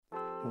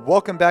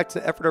Welcome back to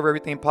the Effort Over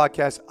Everything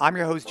podcast. I'm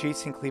your host,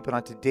 Jason Kleep, and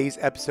on today's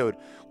episode,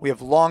 we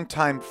have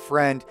longtime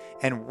friend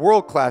and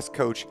world-class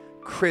coach,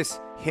 Chris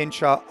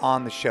Hinshaw,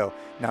 on the show.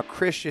 Now,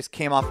 Chris just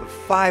came off of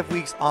 5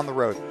 weeks on the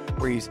road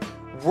where he's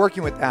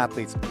working with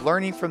athletes,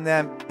 learning from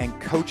them, and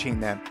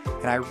coaching them.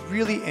 And I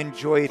really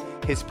enjoyed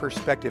his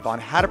perspective on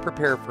how to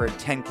prepare for a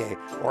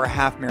 10K or a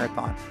half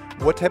marathon.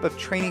 What type of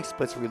training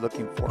splits are we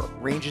looking for?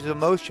 Ranges of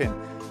motion,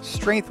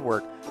 strength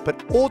work,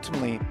 but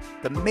ultimately,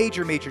 the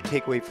major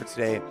takeaway for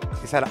today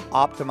is how to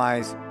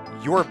optimize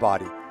your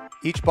body.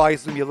 Each body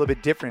is going to be a little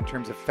bit different in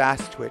terms of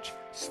fast twitch,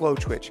 slow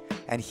twitch,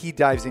 and he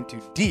dives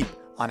into deep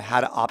on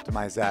how to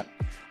optimize that.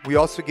 We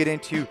also get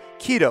into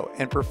keto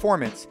and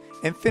performance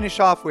and finish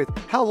off with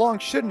how long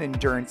should an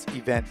endurance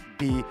event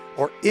be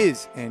or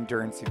is an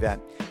endurance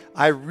event.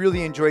 I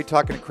really enjoy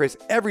talking to Chris.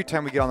 Every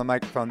time we get on the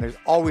microphone, there's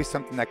always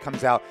something that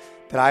comes out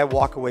that I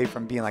walk away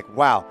from being like,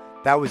 wow,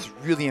 that was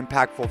really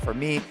impactful for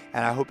me,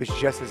 and I hope it's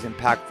just as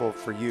impactful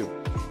for you.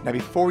 Now,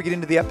 before we get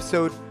into the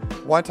episode, I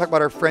want to talk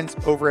about our friends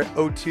over at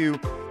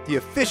O2, the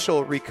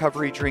official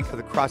recovery drink of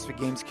the CrossFit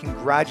Games.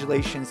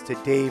 Congratulations to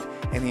Dave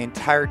and the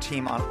entire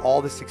team on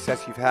all the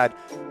success you've had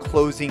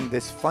closing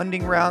this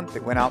funding round. They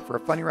went out for a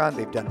funding round.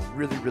 They've done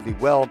really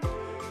well.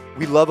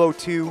 We love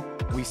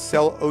O2. We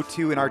sell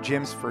O2 in our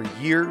gyms for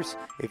years.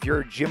 If you're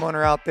a gym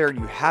owner out there and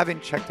you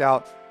haven't checked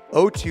out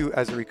O2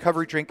 as a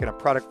recovery drink and a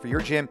product for your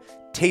gym,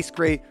 tastes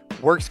great,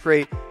 works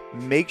great,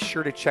 make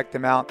sure to check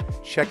them out.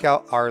 Check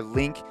out our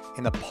link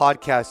in the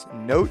podcast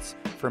notes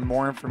for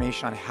more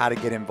information on how to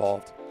get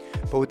involved.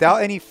 But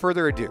without any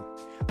further ado,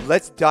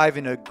 let's dive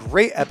into a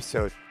great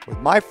episode with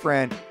my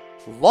friend,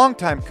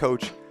 longtime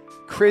coach,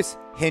 Chris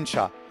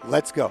Hinshaw.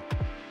 Let's go.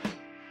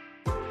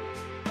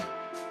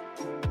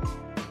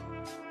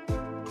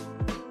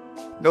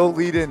 No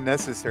lead-in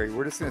necessary.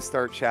 We're just going to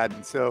start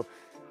chatting. So,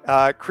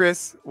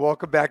 Chris,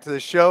 welcome back to the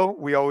show.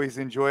 We always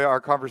enjoy our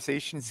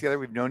conversations together.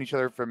 We've known each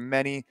other for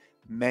many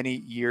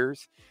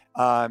years.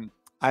 I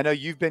know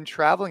you've been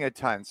traveling a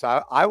ton,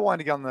 so I wanted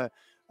to get on the,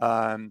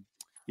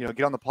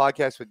 get on the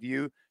podcast with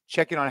you,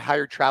 check in on how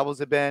your travels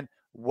have been,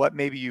 what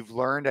maybe you've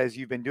learned as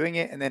you've been doing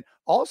it, and then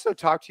also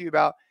talk to you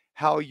about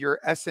how your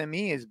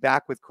SME is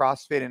back with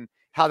CrossFit and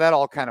how that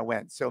all kind of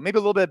went. So maybe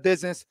a little bit of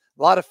business,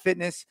 a lot of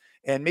fitness,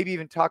 and maybe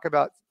even talk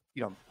about,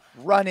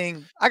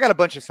 running. I got a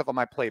bunch of stuff on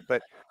my plate,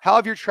 but how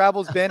have your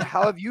travels been?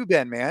 How have you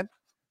been, man?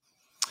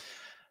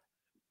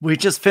 We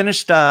just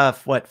finished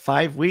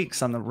 5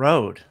 weeks on the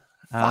road.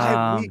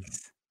 5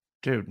 weeks,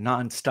 dude,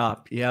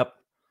 nonstop. Yep.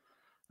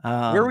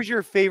 Where was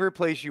your favorite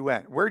place you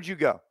went? Where'd you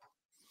go?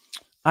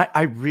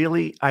 I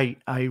really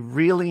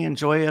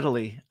enjoy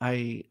Italy.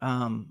 I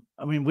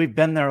mean, we've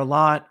been there a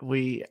lot.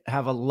 We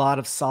have a lot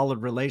of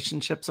solid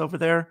relationships over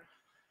there.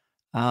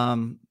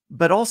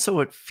 But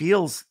also it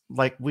feels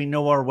like we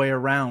know our way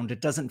around.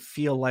 It doesn't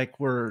feel like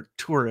we're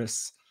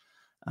tourists.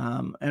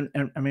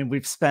 And I mean,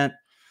 we've spent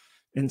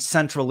in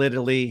central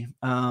Italy.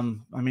 I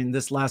mean,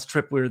 this last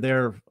trip, we were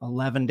there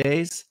 11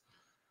 days.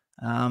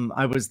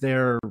 I was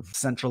there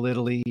central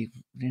Italy,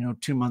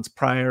 2 months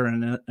prior,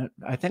 and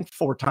I think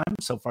 4 times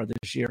so far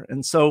this year.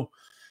 And so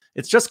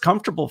it's just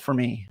comfortable for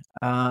me.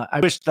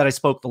 I wish that I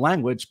spoke the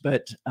language,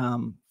 but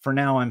for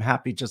now I'm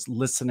happy just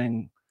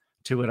listening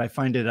to it. I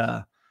find it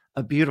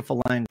a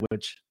beautiful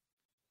language.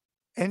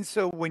 And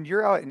so when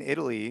you're out in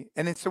Italy,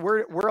 and then so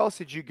where else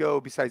did you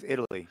go besides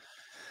Italy?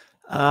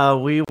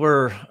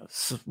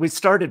 We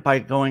started by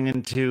going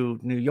into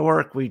New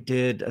York. We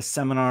did a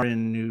seminar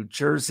in New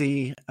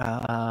Jersey.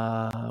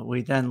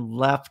 We then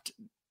left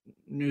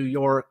New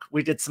York.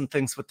 We did some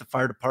things with the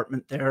fire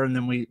department there, and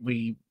then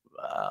we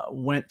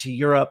went to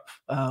Europe.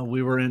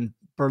 We were in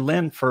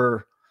Berlin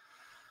for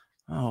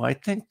I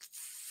think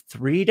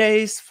 3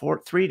 days.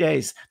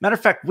 Matter of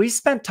fact, we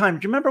spent time.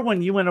 Do you remember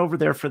when you went over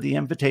there for the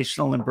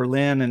Invitational in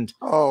Berlin? And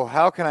oh,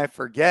 how can I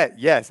forget?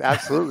 Yes,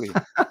 absolutely.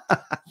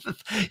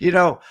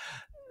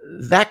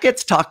 That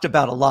gets talked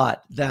about a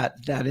lot.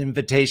 That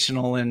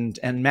Invitational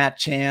and Matt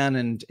Chan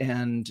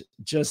and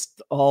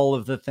just all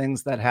of the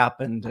things that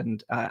happened.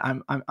 And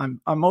I'm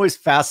always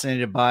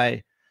fascinated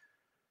by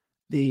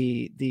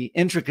the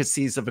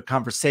intricacies of a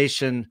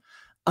conversation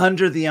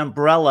under the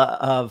umbrella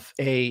of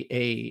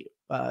a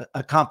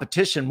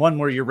competition, one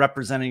where you're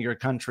representing your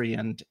country,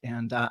 and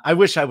I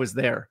wish I was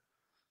there.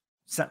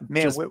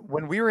 Man,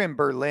 when we were in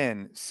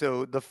Berlin,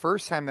 so the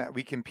first time that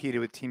we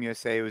competed with Team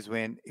USA was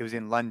when it was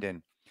in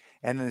London,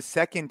 and then the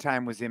second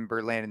time was in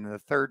Berlin, and then the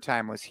third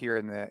time was here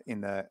in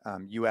the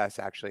US,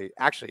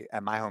 actually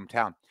at my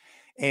hometown.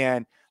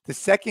 And the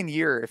second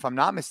year, if I'm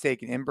not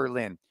mistaken, in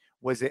Berlin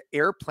was an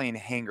airplane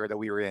hangar that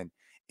we were in,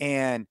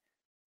 and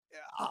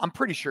I'm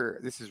pretty sure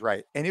this is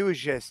right. And it was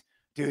just,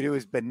 dude, it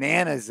was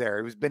bananas there.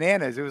 It was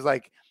bananas. It was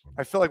like,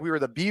 I feel like we were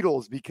the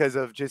Beatles because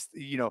of just,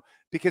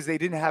 because they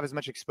didn't have as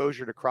much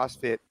exposure to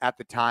CrossFit at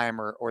the time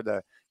or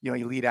the,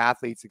 elite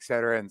athletes, et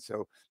cetera. And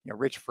so,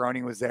 Rich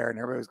Froning was there and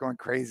everybody was going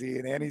crazy,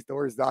 and Annie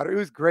Thor's daughter. It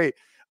was great.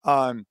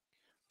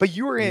 But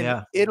you were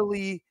in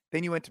Italy,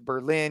 then you went to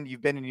Berlin.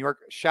 You've been in New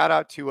York. Shout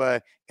out to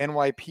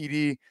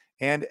NYPD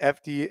and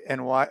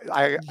FDNY.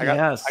 I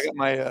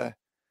got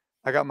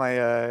I got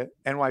my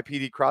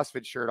NYPD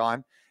CrossFit shirt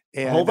on,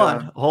 and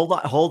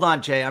Hold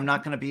on, Jay. I'm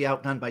not going to be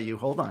outdone by you.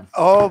 Hold on.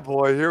 oh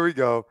boy, here we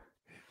go.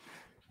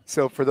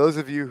 So for those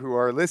of you who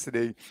are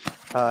listening,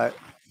 uh,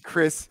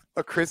 Chris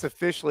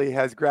officially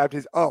has grabbed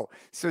his. Oh,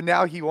 so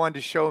now he wanted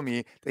to show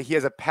me that he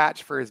has a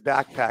patch for his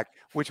backpack,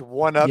 which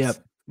one ups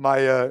Yep. my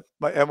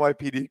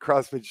NYPD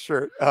CrossFit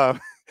shirt.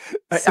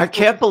 I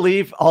can't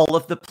believe all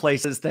of the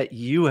places that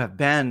you have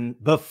been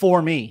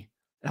before me.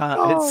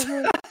 Oh,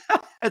 man.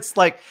 It's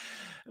like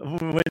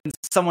when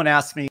someone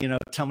asked me,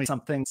 tell me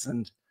some things,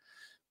 and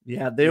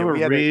yeah, they Yeah, were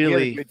we had a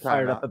really good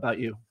time fired up out. about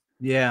you.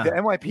 The Yeah,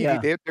 NYPD,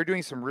 yeah, they're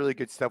doing some really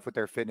good stuff with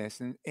their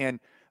fitness, and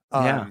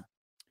yeah. um,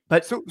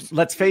 But so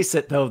let's face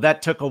it, though,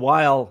 that took a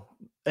while,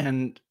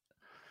 and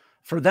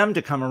for them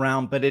to come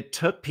around. But it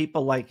took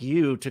people like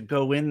you to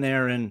go in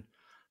there and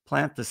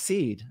plant the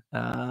seed.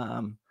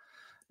 A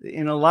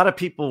lot of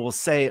people will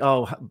say,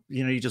 "Oh,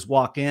 you just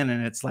walk in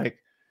and it's like."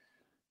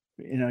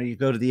 You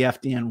go to the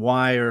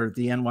FDNY or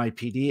the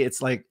NYPD,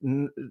 it's like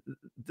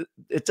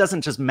it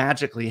doesn't just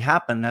magically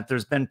happen that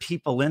there's been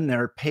people in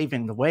there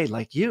paving the way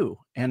like you,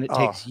 and it oh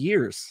takes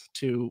years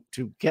to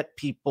get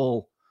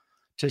people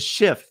to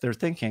shift their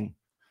thinking.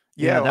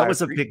 yeah, Yeah, well, that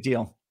was a big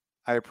deal.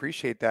 I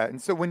appreciate that.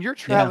 And so when you're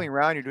Yeah, traveling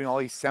around, you're doing all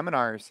these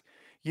seminars,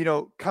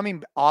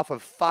 coming off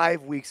of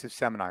 5 weeks of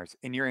seminars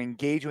and you're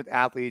engaging with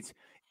athletes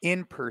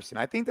in person.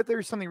 I think that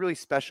there's something really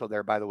special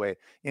there, by the way,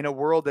 in a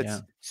world yeah,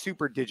 that's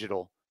super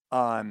digital.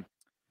 Um,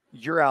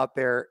 you're out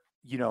there,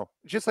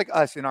 just like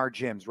us in our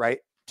gyms, right?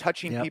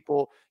 Touching yep.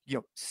 people,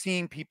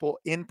 seeing people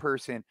in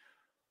person.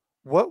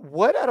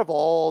 What out of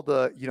all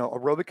the,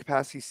 aerobic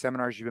capacity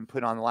seminars you've been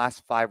putting on the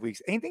last 5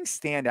 weeks, anything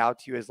stand out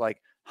to you as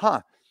like,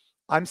 huh,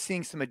 I'm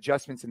seeing some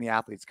adjustments in the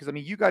athletes? Because I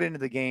mean, you got into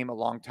the game a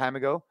long time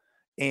ago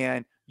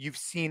and you've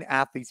seen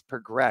athletes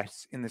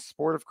progress in the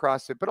sport of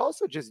CrossFit, but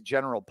also just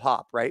general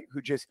pop, right?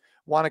 Who just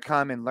want to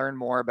come and learn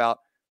more about,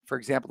 for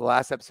example, the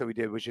last episode we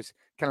did was just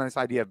kind of this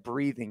idea of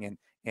breathing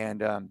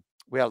and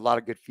we had a lot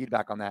of good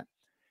feedback on that.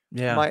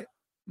 Yeah.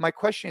 My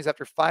question is,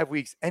 after 5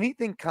 weeks,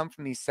 anything come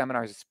from these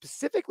seminars,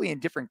 specifically in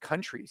different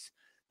countries,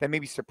 that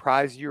maybe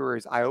surprise you or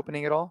is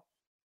eye-opening at all?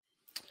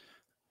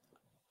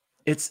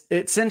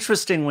 It's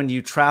interesting when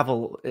you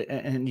travel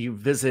and you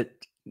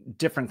visit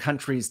different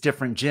countries,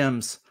 different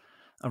gyms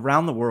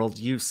around the world,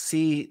 you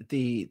see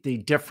the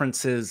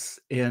differences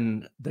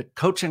in the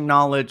coaching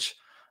knowledge,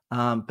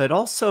 but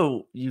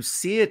also you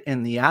see it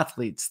in the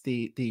athletes,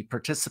 the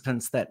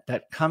participants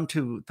that come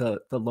to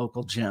the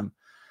local gym.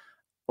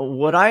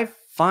 What I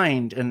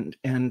find,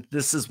 and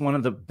this is one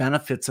of the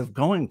benefits of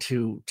going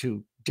to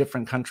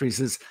different countries,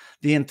 is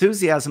the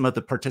enthusiasm of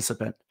the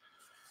participant.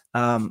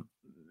 Um,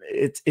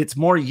 it's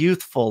more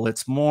youthful.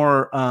 It's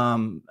more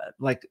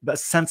like a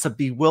sense of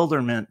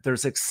bewilderment.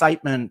 There's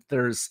excitement.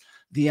 There's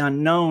the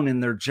unknown in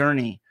their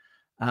journey,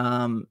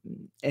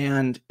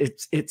 and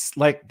it's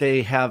like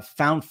they have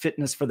found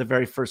fitness for the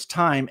very first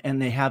time,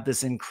 and they have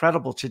this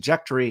incredible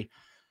trajectory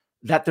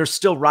that they're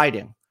still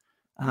riding.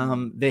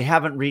 Mm. They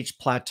haven't reached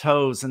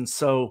plateaus, and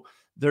so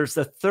there's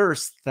a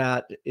thirst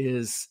that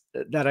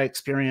I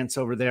experience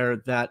over there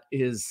that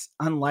is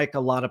unlike a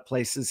lot of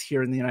places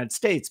here in the United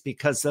States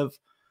because of,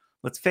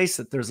 let's face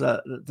it, there's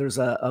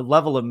a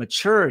level of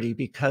maturity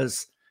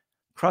because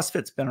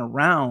CrossFit's been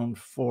around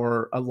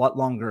for a lot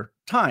longer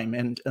time,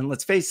 and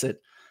let's face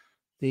it,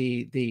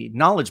 the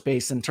knowledge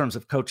base in terms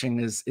of coaching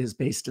is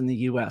based in the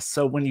US.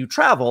 So when you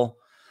travel,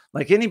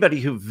 like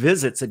anybody who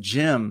visits a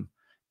gym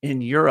in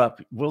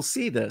Europe will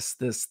see this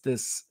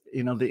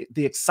the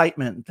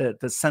excitement,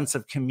 the sense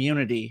of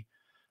community,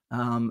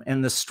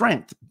 and the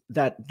strength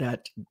that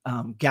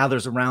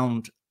gathers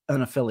around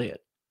an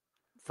affiliate.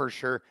 For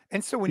sure.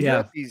 And so when you're Yeah,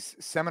 at these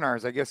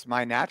seminars, I guess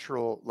my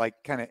natural like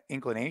kind of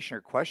inclination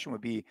or question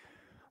would be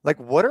like,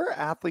 what are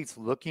athletes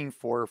looking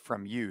for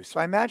from you? So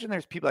I imagine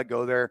there's people that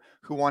go there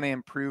who want to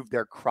improve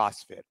their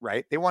CrossFit,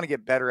 right? They want to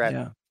get better at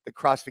yeah, the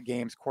CrossFit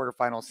Games,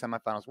 quarterfinals,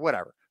 semifinals,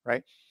 whatever,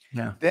 right?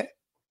 yeah. Then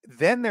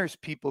then there's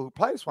people who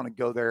probably just want to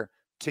go there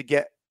to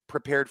get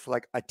prepared for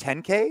like a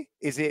 10K.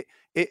 Is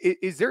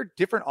there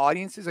different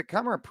audiences that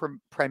come, or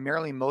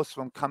primarily most of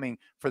them coming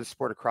for the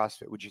sport of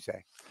CrossFit, would you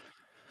say?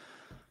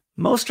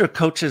 Most are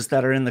coaches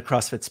that are in the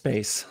CrossFit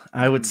space.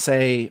 I would Mm,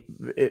 say,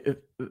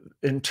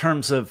 in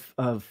terms of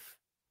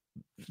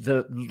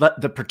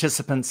the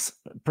participants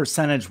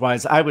percentage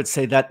wise, I would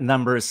say that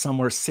number is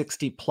somewhere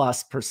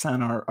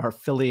 60+% are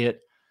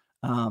affiliate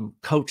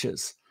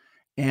coaches,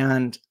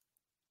 and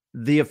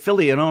the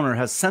affiliate owner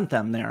has sent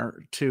them there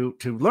to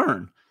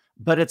learn,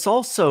 but it's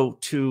also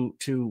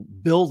to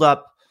build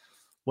up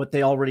what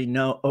they already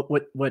know,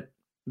 what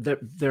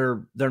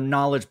their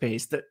knowledge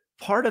base. That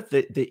part of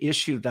the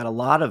issue that a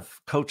lot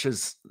of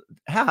coaches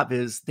have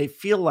is they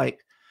feel like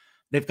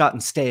they've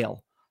gotten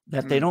stale,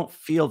 that they mm, don't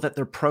feel that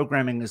their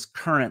programming is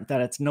current, that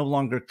it's no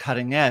longer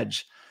cutting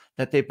edge,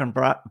 that they've been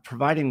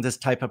providing this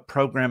type of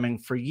programming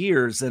for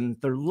years, and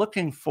they're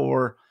looking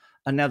for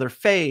another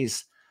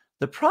phase.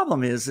 The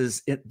problem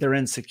is their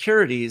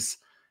insecurities,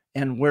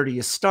 and where do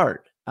you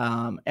start?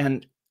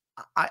 And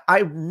I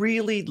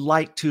really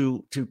like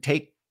to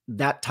take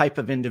that type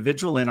of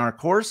individual in our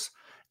course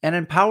and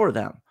empower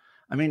them.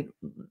 I mean,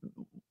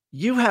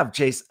 you have,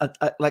 Jace,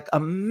 like a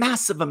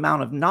massive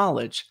amount of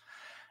knowledge.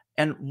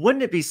 And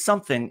wouldn't it be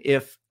something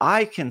if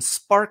I can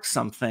spark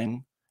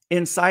something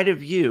inside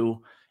of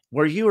you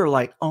where you are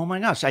like, oh my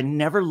gosh, I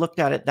never looked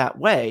at it that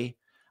way.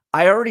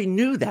 I already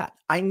knew that.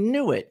 I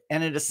knew it.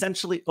 And it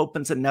essentially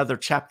opens another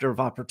chapter of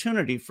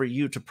opportunity for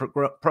you to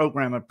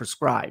program and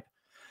prescribe.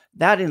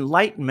 That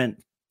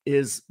enlightenment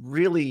is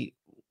really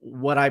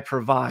what I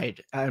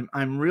provide.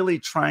 I'm really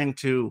trying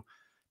to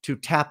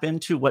tap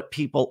into what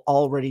people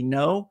already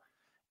know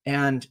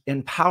and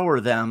empower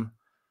them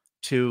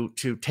to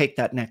take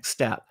that next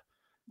step.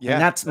 Yeah.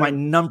 And that's my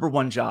number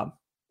one job.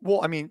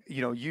 Well, I mean,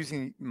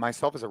 using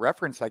myself as a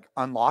reference, like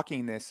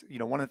unlocking this,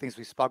 one of the things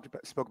we spoke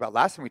about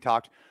last time we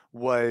talked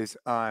was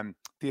the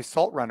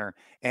assault runner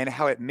and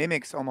how it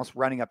mimics almost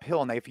running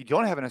uphill. Now, if you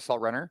don't have an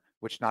assault runner,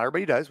 which not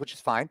everybody does, which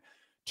is fine,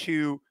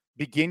 to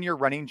begin your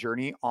running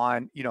journey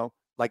on,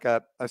 like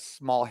a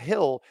small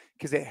hill,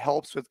 because it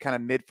helps with kind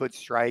of midfoot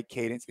strike,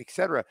 cadence,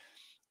 etc.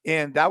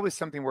 And that was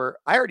something where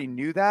I already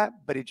knew that,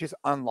 but it just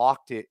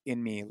unlocked it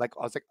in me. Like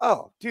I was like,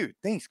 oh, dude,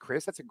 thanks,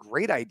 Chris. That's a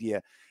great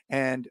idea.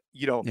 And,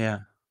 Yeah.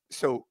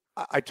 so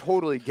I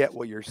totally get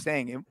what you're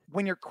saying. And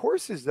when your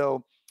courses,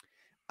 though,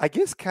 I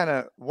guess kind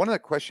of one of the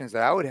questions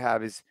that I would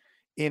have is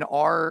in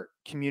our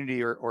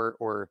community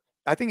or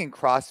I think in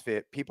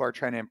CrossFit, people are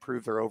trying to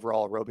improve their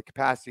overall aerobic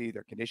capacity,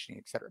 their conditioning,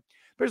 et cetera.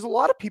 There's a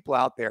lot of people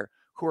out there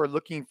who are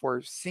looking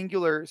for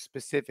singular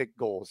specific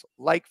goals.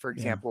 Like, for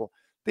example,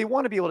 they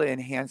want to be able to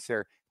enhance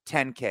their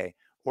 10K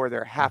or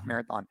their half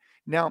marathon.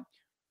 Now,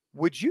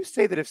 would you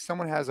say that if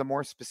someone has a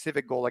more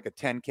specific goal, like a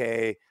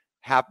 10K,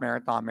 half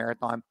marathon,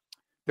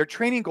 their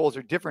training goals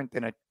are different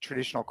than a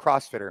traditional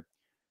CrossFitter?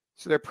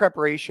 So their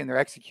preparation, their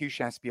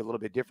execution has to be a little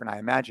bit different, I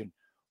imagine.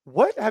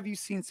 What have you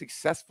seen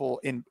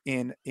successful in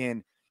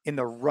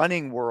the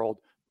running world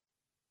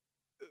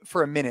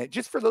for a minute,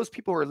 just for those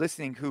people who are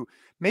listening who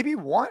maybe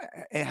want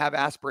and have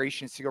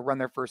aspirations to go run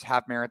their first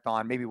half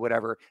marathon, maybe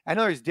whatever? I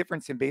know there's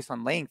difference in based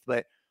on length,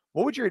 but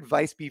what would your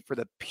advice be for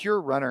the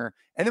pure runner?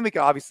 And then we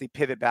could obviously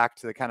pivot back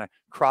to the kind of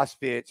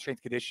CrossFit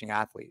strength conditioning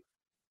athlete.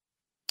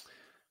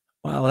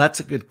 Well, that's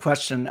a good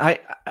question.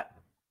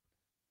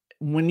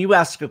 When you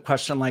ask a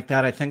question like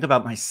that, I think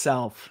about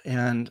myself,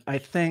 and I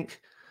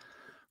think,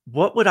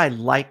 what would I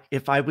like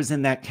if I was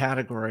in that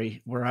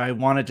category where I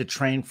wanted to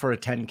train for a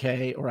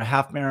 10K or a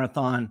half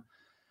marathon?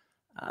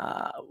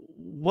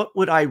 What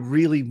would I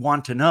really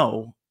want to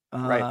know?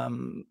 Right.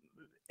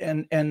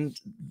 And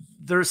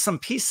there's some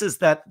pieces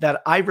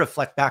that I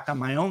reflect back on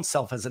my own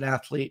self as an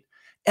athlete,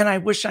 and I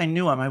wish I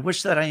knew them. I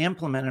wish that I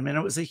implemented them, and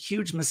it was a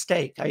huge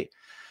mistake.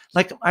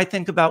 I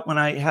think about when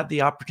I had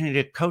the opportunity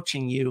of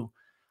coaching you.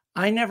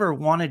 I never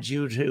wanted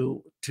you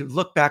to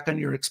look back on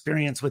your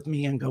experience with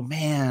me and go,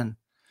 man,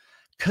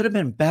 could have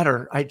been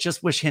better. I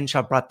just wish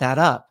Hinshaw brought that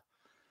up.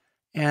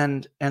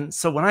 And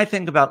so when I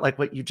think about like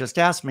what you just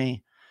asked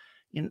me,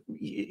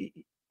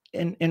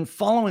 in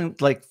following,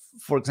 like,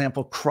 for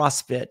example,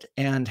 CrossFit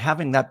and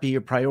having that be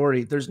your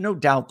priority, there's no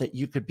doubt that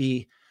you could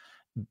be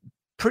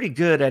pretty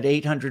good at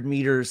 800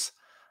 meters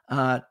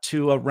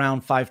to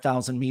around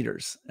 5,000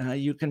 meters.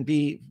 You can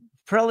be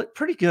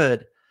pretty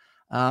good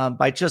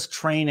by just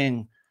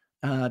training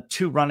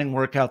 2 running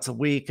workouts a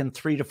week and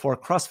 3 to 4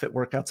 CrossFit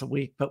workouts a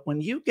week. But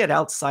when you get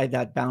outside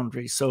that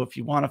boundary, so if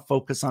you want to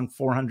focus on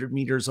 400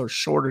 meters or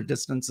shorter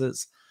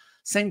distances,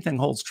 same thing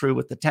holds true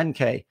with the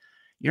 10K.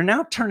 You're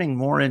now turning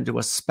more into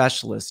a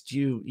specialist.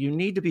 You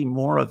need to be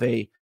more of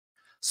a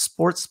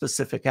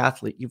sports-specific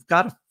athlete. You've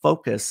got to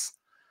focus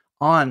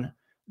on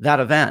that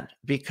event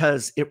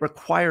because it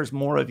requires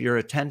more of your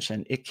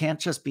attention. It can't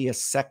just be a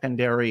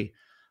secondary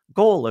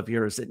goal of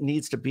yours. It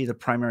needs to be the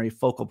primary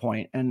focal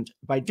point. And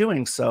by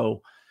doing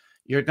so,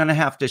 you're going to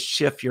have to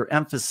shift your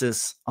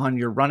emphasis on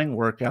your running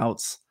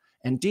workouts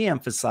and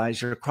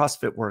de-emphasize your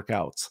CrossFit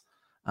workouts,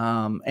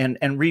 and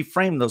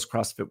reframe those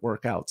CrossFit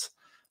workouts.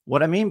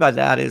 What I mean by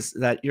that is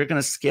that you're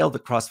going to scale the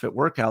CrossFit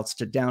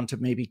workouts down to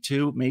maybe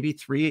 2, maybe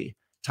 3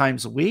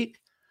 times a week.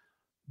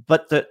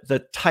 But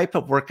the type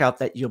of workout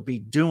that you'll be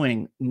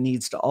doing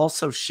needs to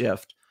also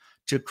shift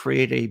to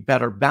create a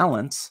better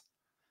balance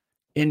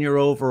in your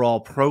overall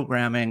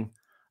programming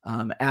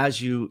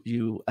as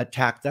you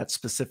attack that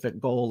specific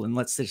goal. And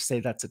let's just say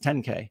that's a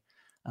 10K.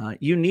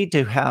 You need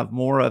to have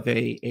more of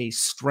a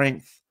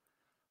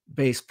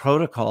strength-based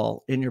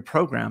protocol in your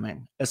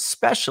programming,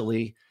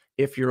 especially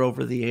if you're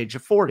over the age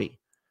of 40.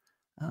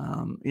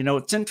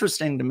 It's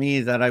interesting to me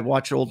that I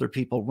watch older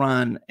people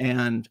run,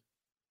 and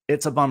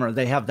it's a bummer.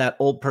 They have that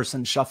old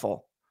person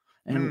shuffle.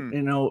 And,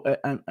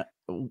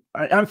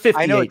 I'm 58.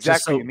 I know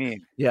exactly what you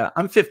mean. Yeah,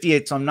 I'm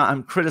 58, so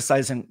I'm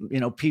criticizing,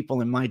 people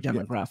in my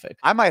demographic. Yeah.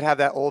 I might have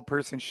that old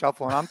person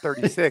shuffle, and I'm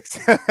 36.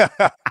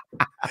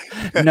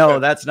 No,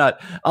 that's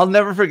not. I'll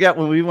never forget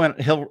when we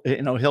went hill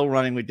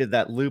running. We did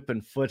that loop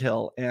and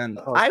foothill, and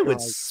I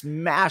would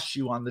smash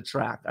you on the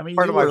track. I mean,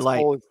 part you of my were like,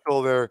 soul is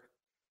still there.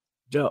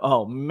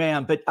 Oh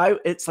man, but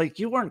it's like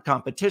you weren't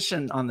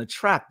competition on the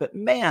track, but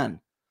man,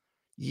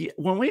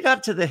 when we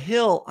got to the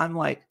hill, I'm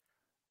like,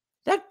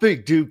 that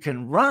big dude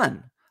can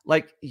run.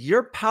 Like,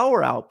 your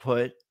power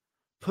output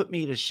put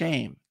me to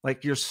shame,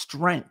 like your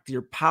strength,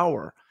 your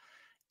power.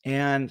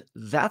 And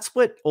that's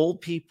what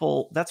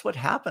that's what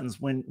happens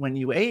when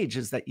you age,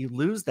 is that you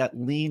lose that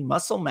lean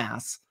muscle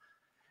mass.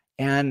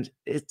 And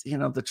it's,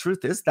 the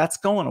truth is that's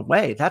going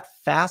away. That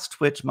fast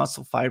twitch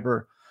muscle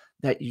fiber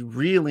that you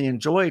really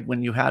enjoyed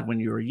when you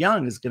were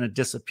young is going to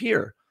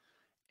disappear.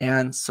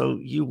 And so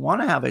you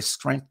want to have a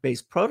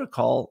strength-based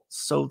protocol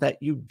so that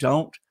you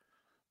don't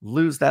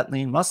lose that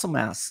lean muscle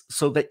mass,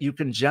 so that you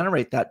can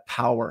generate that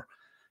power.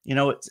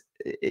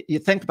 You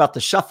think about the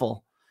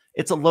shuffle,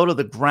 it's a low to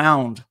the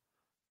ground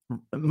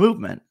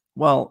movement.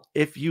 Well,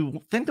 if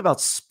you think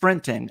about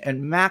sprinting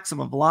and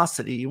maximum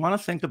velocity, you want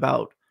to think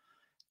about,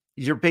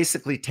 you're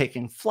basically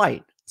taking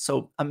flight.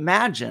 So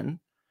imagine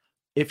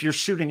if you're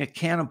shooting a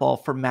cannonball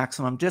for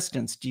maximum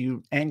distance, do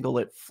you angle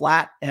it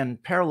flat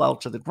and parallel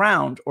to the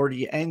ground, or do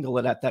you angle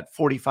it at that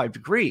 45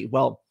 degree?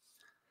 Well,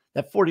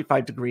 that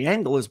 45 degree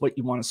angle is what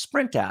you want to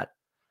sprint at.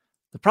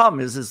 The problem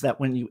is that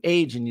when you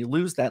age and you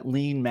lose that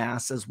lean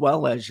mass as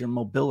well as your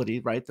mobility,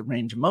 right, the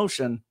range of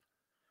motion,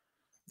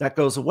 that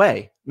goes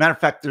away. Matter of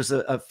fact, there's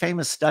a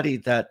famous study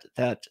that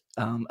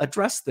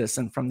addressed this.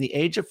 And from the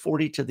age of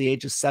 40 to the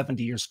age of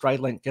 70, your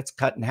stride length gets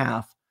cut in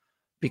half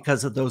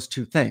because of those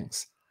two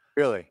things.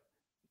 Really?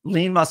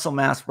 Lean muscle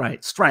mass,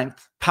 right?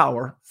 Strength,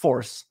 power,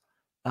 force,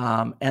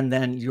 and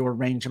then your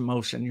range of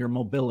motion, your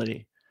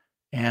mobility.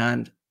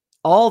 And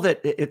all that,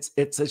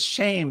 it's a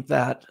shame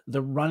that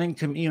the running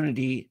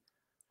community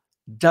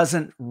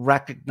doesn't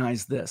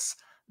recognize this.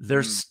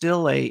 There's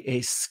still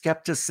a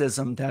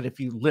skepticism that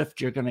if you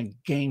lift, you're going to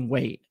gain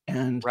weight.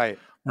 And right.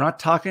 We're not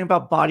talking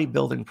about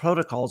bodybuilding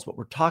protocols. What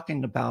we're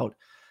talking about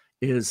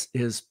is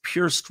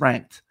pure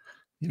strength,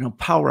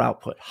 power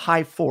output,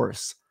 high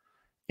force.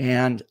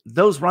 And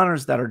those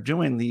runners that are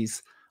doing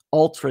these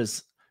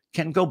ultras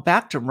can go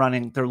back to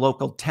running their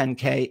local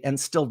 10K and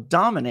still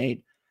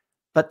dominate,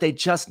 but they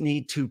just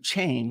need to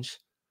change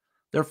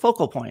their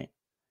focal point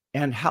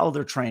and how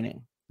they're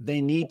training.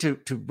 They need to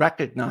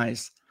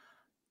recognize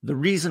the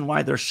reason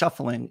why they're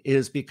shuffling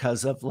is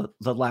because of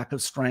the lack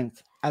of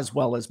strength as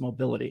well as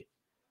mobility.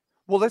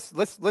 Well,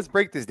 let's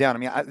break this down. I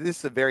mean, this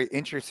is a very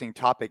interesting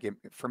topic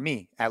for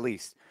me, at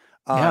least.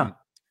 Yeah.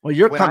 Well,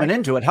 you're coming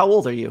into it. How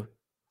old are you?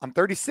 I'm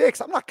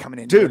 36. I'm not coming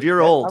into it. Dude,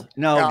 you're old.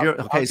 No,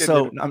 you're okay.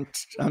 So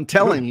I'm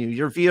telling you,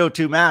 your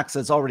VO2 max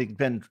has already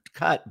been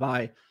cut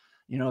by,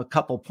 a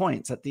couple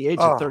points. At the age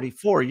of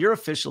 34, you're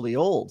officially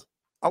old.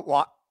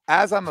 Well,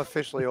 as I'm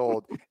officially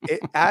old,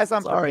 as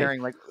I'm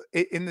preparing, like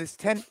in this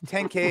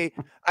 10K,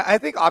 I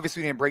think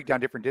obviously we didn't break down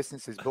different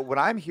distances, but what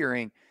I'm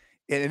hearing,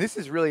 and this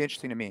is really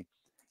interesting to me,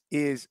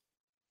 is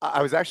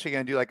I was actually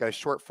going to do like a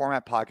short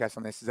format podcast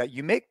on this, is that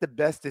you make the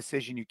best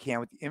decision you can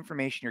with the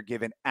information you're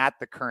given at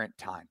the current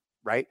time,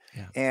 right?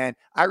 Yeah. And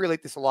I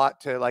relate this a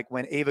lot to like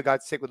when Ava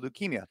got sick with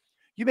leukemia.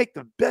 You make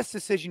the best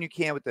decision you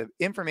can with the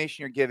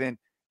information you're given,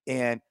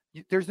 and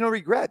there's no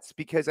regrets,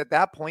 because at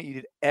that point you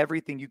did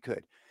everything you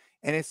could.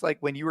 And it's like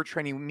when you were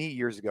training me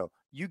years ago,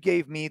 you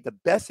gave me the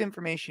best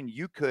information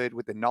you could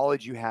with the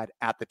knowledge you had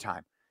at the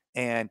time.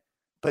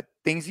 But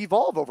things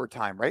evolve over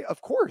time, right? Of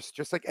course,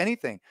 just like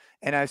anything.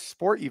 And as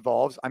sport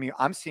evolves, I mean,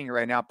 I'm seeing it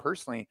right now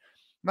personally,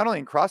 not only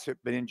in CrossFit,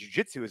 but in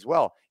jiu-jitsu as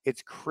well.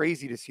 It's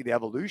crazy to see the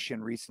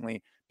evolution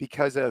recently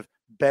because of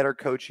better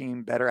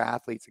coaching, better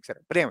athletes, et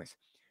cetera. But anyways,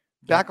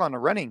 back on the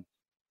running,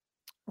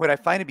 what I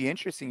find to be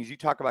interesting is you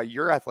talk about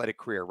your athletic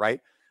career, right?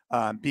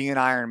 Being an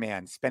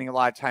Ironman, spending a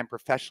lot of time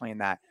professionally in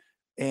that.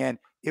 And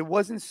it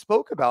wasn't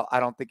spoke about, I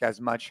don't think,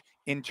 as much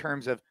in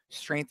terms of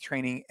strength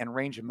training and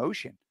range of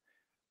motion.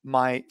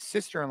 My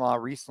sister-in-law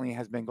recently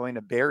has been going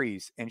to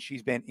Barry's, and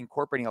she's been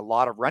incorporating a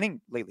lot of running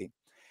lately.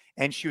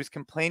 And she was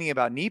complaining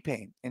about knee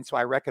pain. And so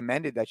I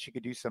recommended that she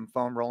could do some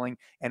foam rolling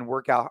and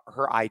work out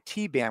her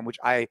IT band, which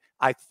I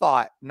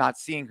thought, not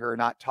seeing her,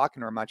 not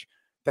talking to her much,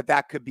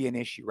 that could be an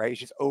issue, right?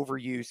 It's just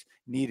overuse,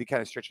 need to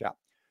kind of stretch it out.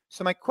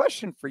 So my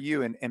question for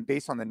you, and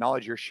based on the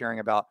knowledge you're sharing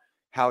about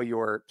how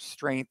your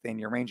strength and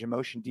your range of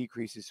motion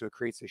decreases, so it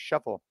creates a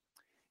shuffle.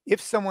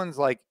 If someone's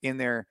like in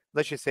their,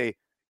 let's just say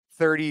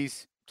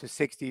 30s to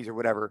 60s or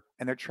whatever,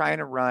 and they're trying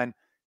to run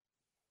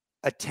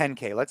a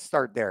 10K, let's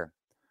start there.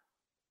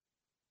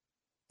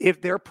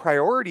 If their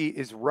priority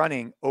is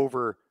running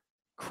over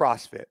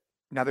CrossFit,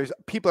 now there's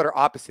people that are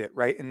opposite,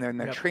 right? And then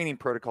their training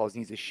protocols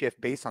needs to shift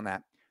based on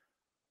that.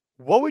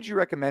 What would you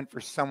recommend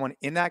for someone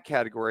in that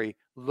category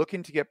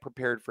looking to get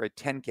prepared for a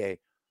 10K?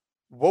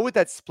 What would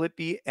that split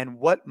be, and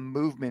what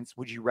movements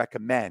would you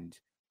recommend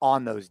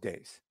on those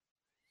days?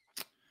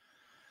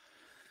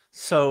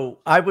 So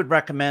I would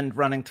recommend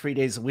running 3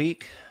 days a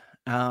week.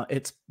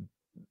 It's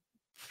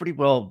pretty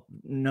well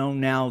known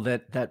now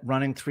that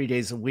running 3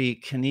 days a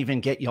week can even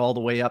get you all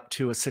the way up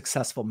to a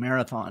successful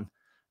marathon.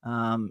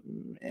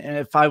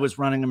 If I was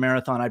running a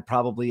marathon, I'd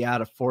probably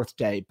add a fourth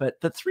day.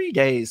 But the 3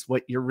 days,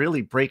 what you're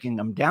really breaking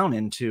them down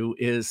into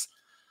is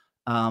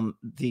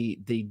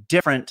the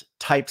different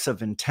types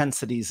of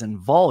intensities and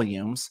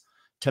volumes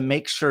to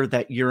make sure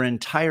that your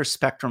entire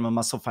spectrum of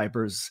muscle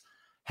fibers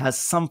has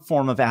some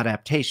form of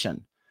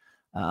adaptation.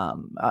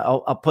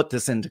 I'll put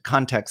this into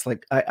context.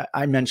 Like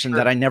I mentioned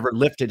that I never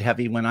lifted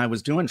heavy when I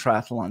was doing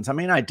triathlons. I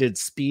mean, I did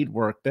speed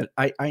work, but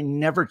I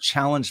never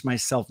challenged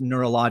myself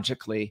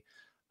neurologically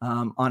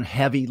on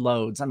heavy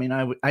loads. I mean,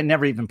 I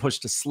never even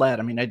pushed a sled.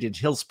 I mean, I did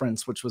hill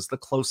sprints, which was the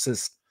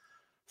closest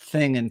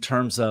thing in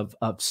terms of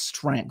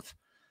strength.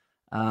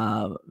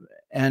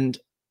 And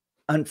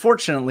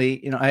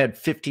unfortunately, I had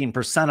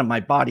 15% of my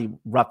body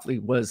roughly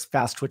was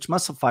fast twitch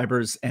muscle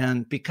fibers.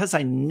 And because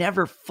I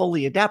never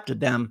fully adapted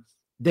them,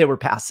 they were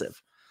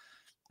passive.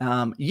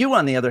 You,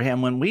 on the other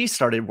hand, when we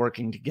started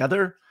working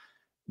together,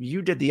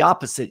 you did the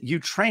opposite. You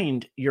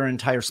trained your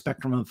entire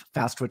spectrum of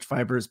fast twitch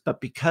fibers, but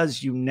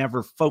because you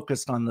never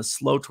focused on the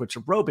slow twitch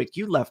aerobic,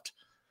 you left,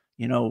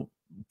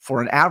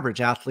 for an average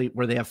athlete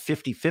where they have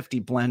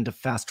 50-50 blend of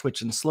fast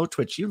twitch and slow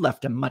twitch, you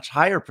left a much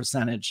higher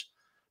percentage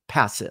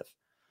passive.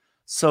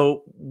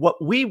 So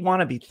what we want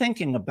to be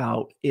thinking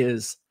about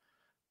is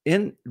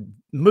in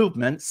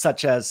movement,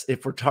 such as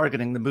if we're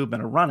targeting the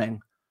movement of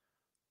running,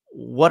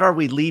 what are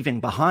we leaving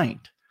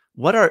behind?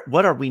 What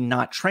are we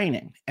not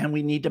training? And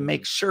we need to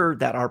make sure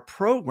that our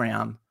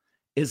program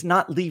is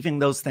not leaving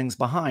those things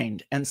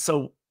behind. And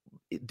so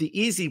the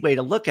easy way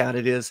to look at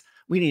it is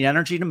we need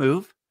energy to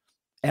move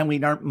and we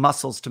need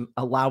muscles to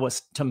allow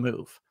us to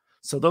move.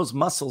 So those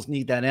muscles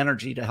need that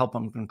energy to help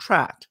them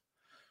contract.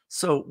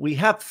 So we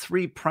have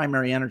 3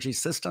 primary energy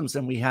systems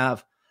and we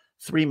have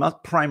 3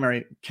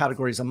 primary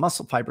categories of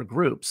muscle fiber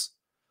groups.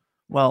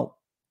 Well,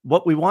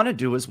 what we want to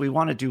do is we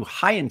want to do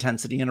high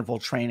intensity interval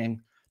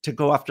training to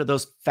go after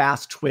those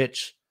fast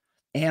twitch,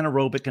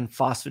 anaerobic and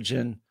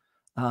phosphagen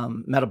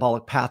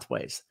metabolic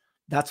pathways.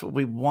 That's what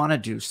we want to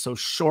do. So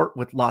short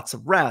with lots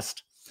of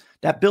rest,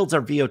 that builds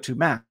our VO2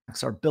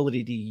 max, our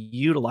ability to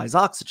utilize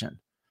oxygen.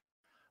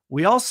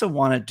 We also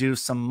want to do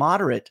some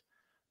moderate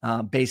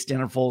based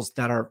intervals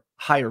that are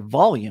higher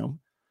volume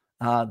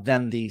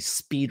than the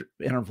speed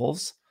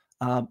intervals,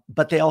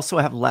 but they also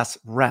have less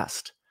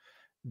rest.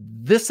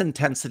 This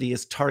intensity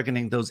is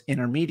targeting those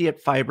intermediate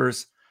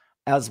fibers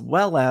as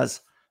well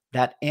as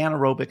that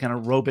anaerobic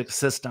and aerobic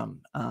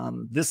system.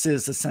 This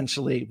is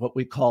essentially what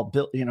we call,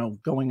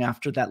 going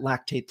after that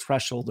lactate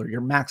threshold or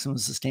your maximum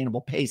sustainable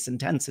pace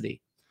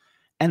intensity.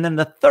 And then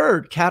the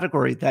third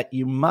category that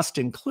you must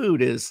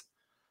include is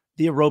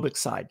the aerobic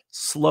side,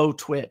 slow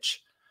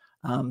twitch.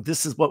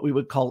 This is what we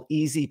would call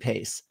easy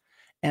pace.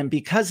 And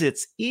because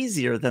it's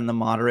easier than the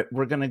moderate,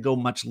 we're going to go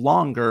much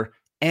longer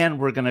and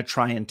we're going to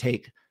try and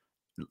take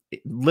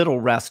little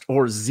rest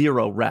or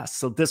zero rest.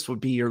 So this would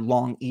be your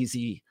long,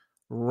 easy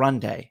run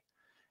day.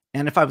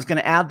 And if I was going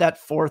to add that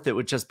fourth, it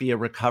would just be a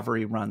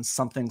recovery run,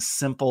 something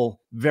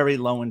simple, very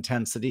low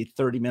intensity,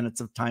 30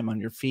 minutes of time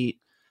on your feet.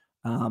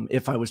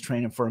 If I was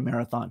training for a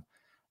marathon,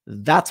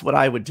 that's what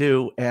I would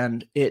do.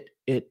 And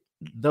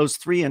those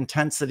 3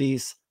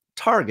 intensities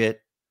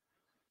target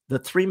the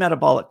 3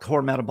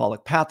 core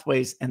metabolic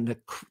pathways and the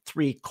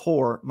 3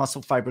 core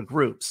muscle fiber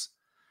groups.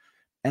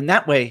 And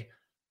that way,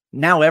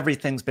 now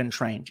everything's been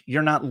trained.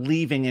 You're not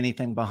leaving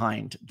anything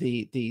behind.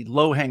 The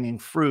low-hanging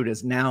fruit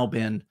has now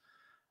been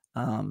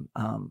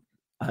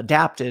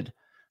adapted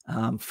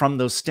from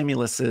those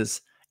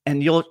stimuluses,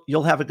 and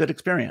you'll have a good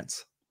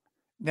experience.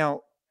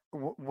 Now,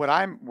 what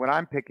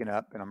I'm picking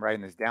up, and I'm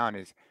writing this down,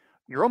 is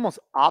you're almost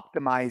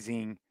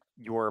optimizing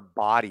your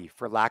body,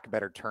 for lack of a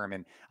better term.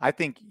 And I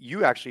think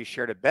you actually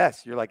shared it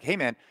best. You're like, hey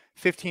man,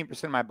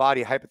 15% of my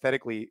body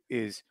hypothetically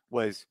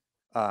was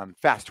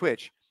fast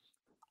twitch.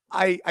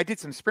 I did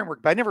some sprint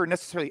work, but I never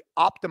necessarily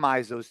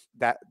optimized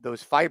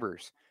those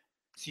fibers.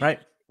 So right.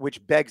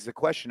 Which begs the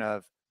question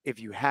of, if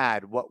you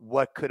had,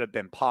 what could have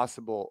been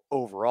possible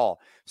overall.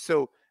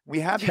 So we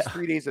have these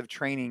 3 days of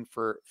training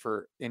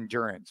for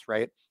endurance,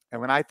 right? And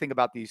when I think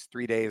about these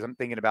 3 days, I'm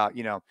thinking about,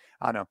 I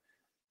don't know,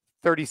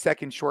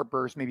 30-second short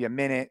burst, maybe a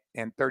minute,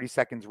 and 30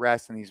 seconds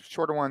rest. And these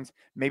shorter ones,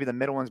 maybe the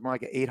middle one's more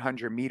like an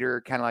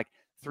 800-meter, kind of like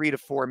 3 to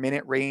 4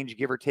 minute range,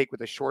 give or take, with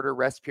a shorter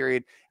rest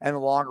period. And the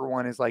longer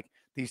one is like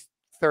these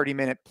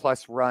 30-minute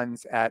plus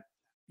runs at,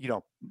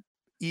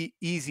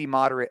 easy,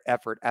 moderate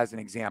effort, as an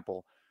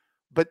example.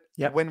 But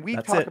when we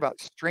talk about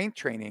strength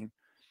training,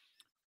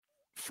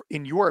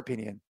 in your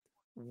opinion,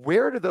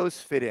 where do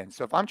those fit in?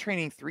 So if I'm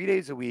training 3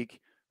 days a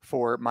week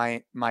for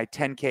my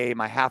 10K,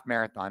 my half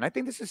marathon, I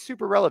think this is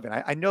super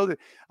relevant. I know that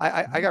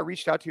I got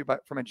reached out to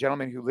from a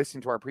gentleman who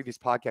listened to our previous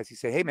podcast. He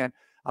said, hey man,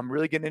 I'm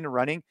really getting into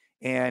running,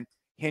 and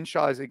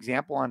Hinshaw's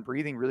example on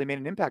breathing really made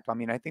an impact on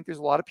me. And I think there's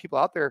a lot of people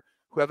out there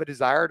who have a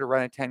desire to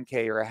run a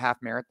 10K or a half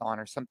marathon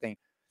or something,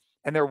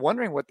 and they're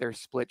wondering what their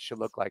split should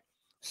look like.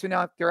 So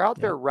now if they're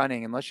out there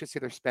running, and let's just say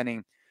they're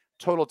spending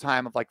total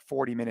time of like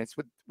 40 minutes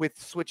with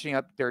switching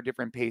up their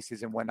different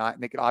paces and whatnot,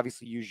 and they could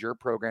obviously use your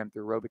program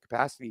through aerobic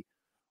capacity.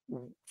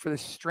 For the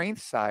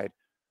strength side,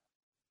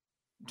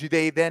 do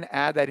they then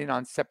add that in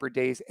on separate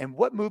days? And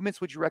what movements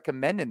would you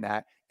recommend in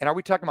that? And are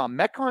we talking about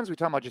Metcons? Are we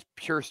talking about just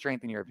pure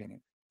strength in your opinion?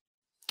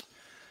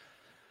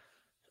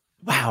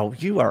 Wow,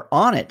 you are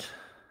on it.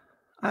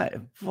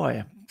 I'm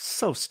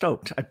so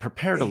stoked. I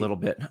prepared a little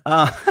bit.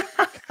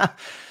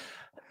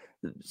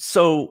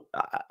 So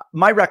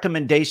my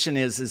recommendation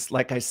is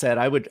like I said,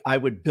 I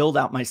would build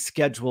out my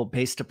schedule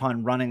based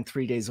upon running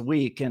 3 days a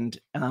week, and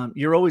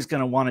you're always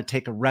going to want to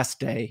take a rest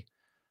day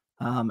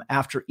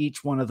after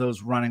each one of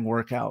those running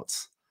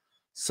workouts.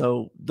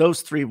 So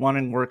those 3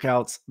 running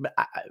workouts,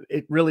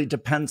 it really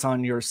depends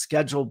on your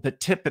schedule, but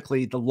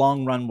typically the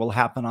long run will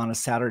happen on a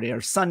Saturday or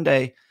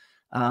Sunday.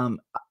 Um,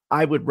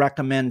 I would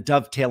recommend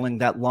dovetailing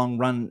that long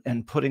run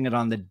and putting it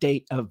on the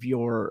date of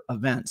your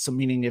event. So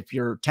meaning if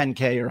your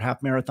 10K or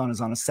half marathon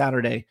is on a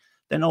Saturday,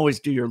 then always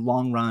do your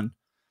long run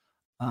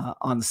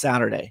on the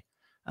Saturday.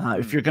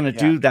 If you're going to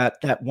Yeah. do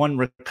that one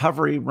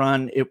recovery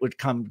run, it would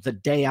come the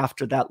day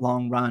after that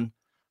long run.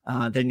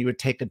 Then you would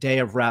take a day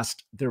of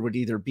rest. There would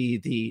either be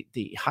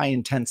the high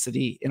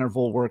intensity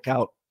interval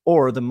workout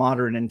or the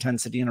moderate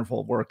intensity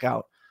interval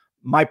workout.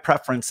 My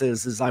preference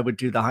is I would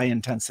do the high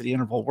intensity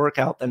interval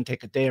workout, then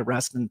take a day of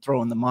rest and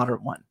throw in the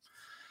moderate one.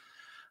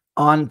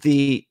 On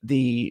the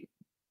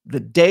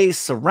days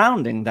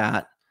surrounding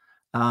that,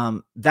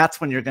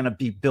 that's when you're going to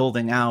be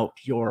building out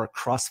your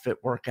CrossFit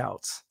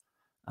workouts.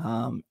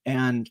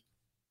 And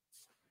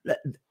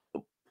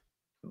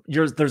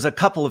there's a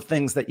couple of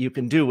things that you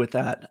can do with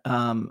that.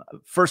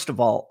 First of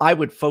all, I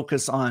would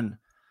focus on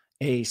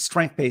a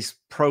strength-based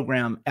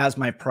program as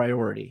my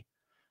priority.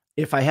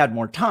 If I had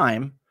more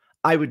time,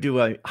 I would do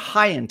a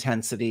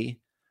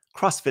high-intensity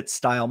CrossFit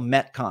style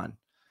Metcon,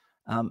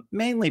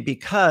 mainly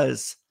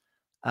because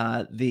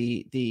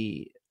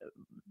the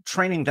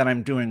training that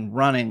I'm doing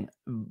running,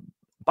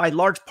 by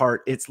large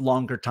part, it's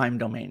longer time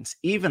domains.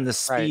 Even the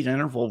speed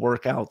interval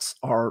workouts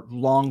are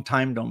long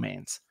time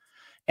domains.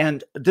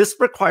 And this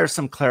requires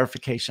some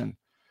clarification.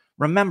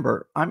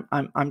 Remember,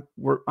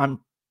 I'm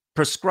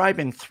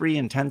prescribing 3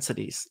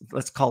 intensities.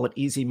 Let's call it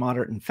easy,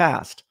 moderate, and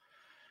fast.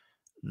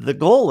 The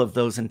goal of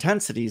those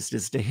intensities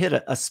is to hit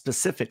a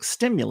specific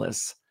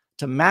stimulus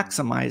to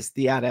maximize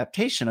the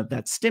adaptation of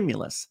that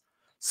stimulus.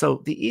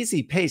 So the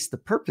easy pace, the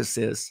purpose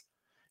is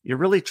you're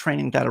really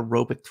training that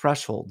aerobic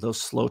threshold,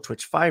 those slow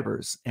twitch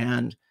fibers,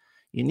 and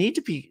you need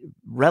to be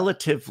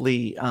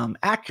relatively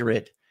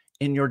accurate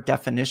in your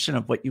definition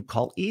of what you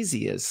call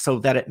easy is so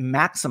that it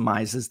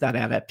maximizes that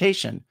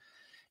adaptation.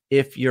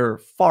 If you're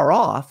far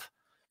off,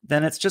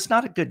 then it's just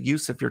not a good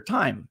use of your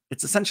time.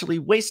 It's essentially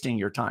wasting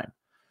your time.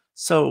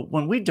 So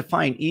when we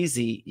define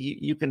easy,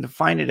 you can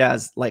define it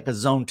as like a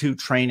zone 2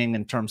 training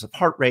in terms of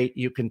heart rate.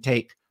 You can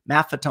take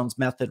Maffetone's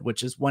method,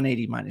 which is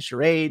 180 minus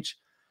your age.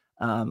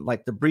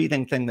 Like the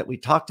breathing thing that we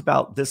talked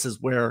about, this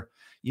is where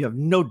you have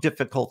no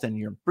difficulty in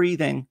your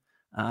breathing.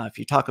 If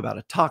you talk about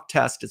a talk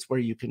test, it's where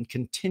you can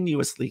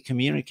continuously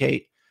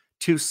communicate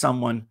to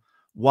someone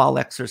while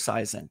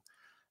exercising.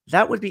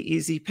 That would be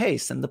easy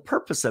pace. And the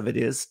purpose of it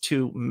is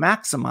to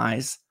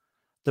maximize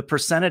the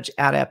percentage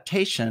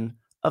adaptation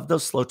of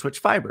those slow twitch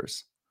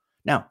fibers.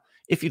 Now,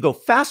 if you go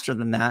faster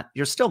than that,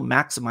 you're still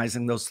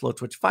maximizing those slow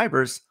twitch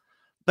fibers,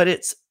 but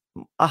it's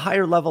a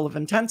higher level of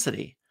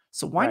intensity.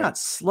 So why not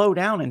slow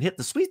down and hit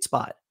the sweet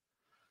spot?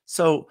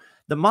 So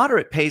the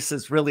moderate pace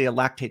is really a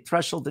lactate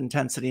threshold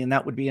intensity, and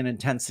that would be an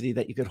intensity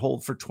that you could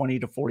hold for 20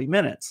 to 40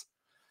 minutes.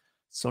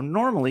 So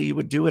normally you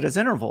would do it as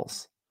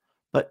intervals.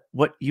 But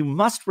what you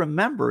must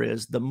remember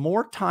is the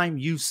more time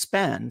you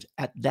spend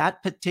at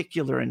that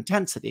particular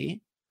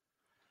intensity,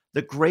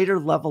 the greater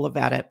level of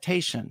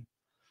adaptation.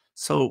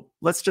 So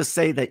let's just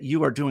say that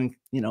you are doing,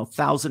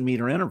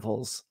 1,000-meter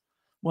intervals.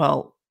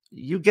 Well,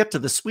 you get to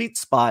the sweet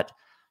spot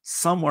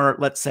somewhere,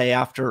 let's say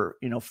after,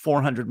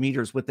 400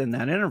 meters within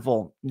that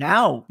interval.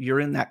 Now you're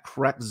in that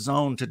correct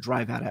zone to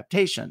drive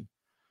adaptation.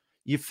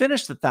 You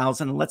finish the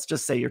 1,000, and let's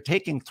just say you're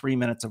taking 3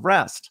 minutes of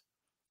rest.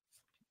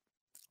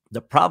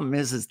 The problem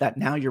is that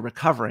now you're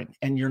recovering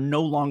and you're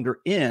no longer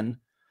in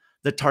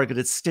the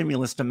targeted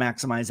stimulus to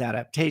maximize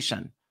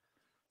adaptation.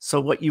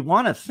 So what you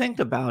want to think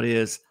about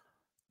is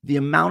the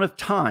amount of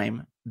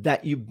time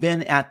that you've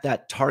been at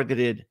that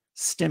targeted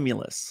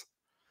stimulus.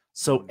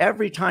 So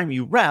every time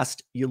you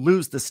rest, you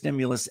lose the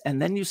stimulus,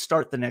 and then you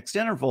start the next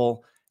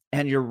interval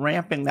and you're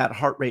ramping that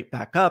heart rate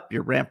back up.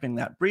 You're ramping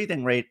that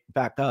breathing rate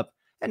back up.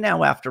 And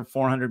now after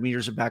 400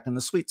 meters, you're back in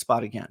the sweet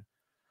spot again.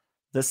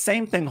 The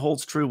same thing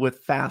holds true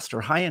with fast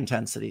or high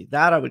intensity.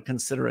 That I would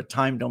consider a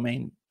time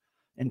domain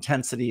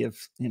intensity of,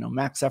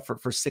 max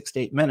effort for 6 to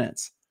 8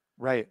 minutes.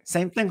 Right.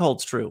 Same thing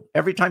holds true.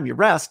 Every time you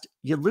rest,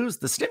 you lose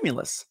the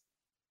stimulus.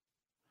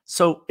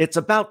 So it's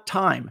about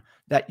time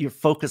that you're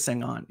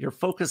focusing on. You're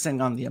focusing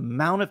on the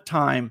amount of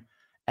time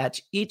at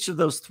each of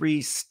those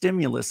 3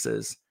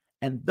 stimuluses.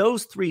 And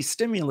those 3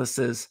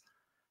 stimuluses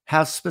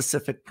have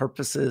specific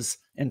purposes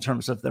in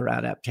terms of their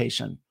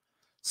adaptation.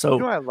 So,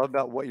 What I love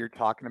about what you're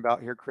talking about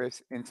here,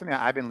 Chris, and something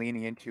I've been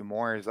leaning into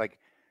more is like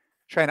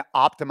trying to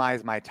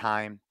optimize my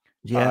time,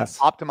 yes.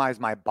 optimize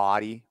my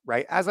body,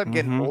 right? As I'm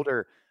getting Mhm.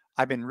 older,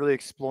 I've been really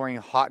exploring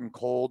hot and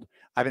cold.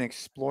 I've been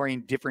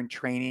exploring different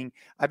training.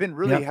 I've been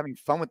really Yep. having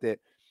fun with it.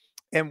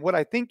 And what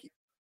I think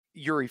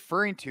you're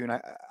referring to, and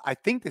I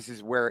think this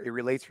is where it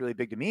relates really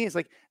big to me, is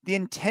like the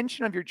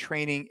intention of your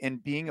training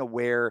and being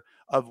aware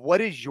of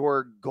what is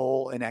your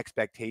goal and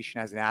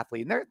expectation as an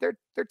athlete. And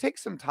there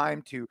takes some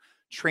time to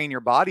train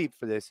your body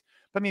for this.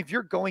 But I mean, if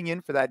you're going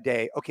in for that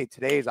day, okay,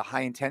 today is a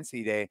high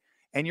intensity day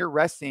and you're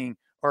resting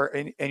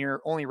and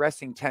you're only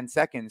resting 10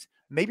 seconds,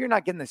 maybe you're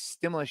not getting the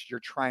stimulus you're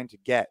trying to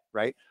get,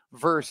 right?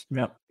 Versus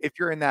Yep. if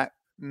you're in that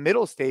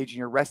middle stage and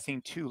you're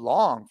resting too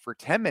long for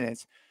 10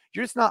 minutes,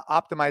 you're just not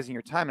optimizing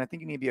your time. And I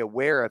think you need to be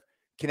aware of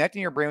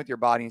connecting your brain with your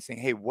body and saying,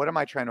 hey, what am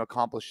I trying to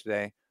accomplish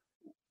today?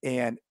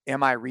 And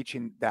am I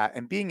reaching that?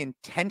 And being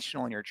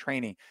intentional in your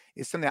training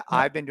is something that Yep.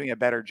 I've been doing a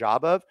better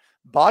job of.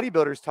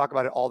 Bodybuilders talk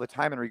about it all the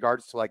time in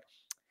regards to like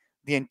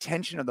the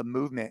intention of the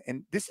movement.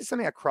 And this is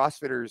something that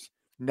CrossFitters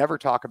never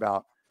talk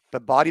about,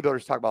 but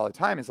bodybuilders talk about all the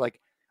time, is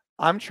like,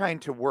 I'm trying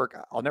to work.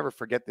 I'll never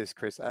forget this,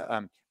 Chris. I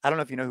don't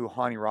know if you know who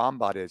Hani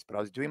Rambod is, but I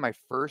was doing my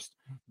first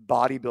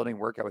bodybuilding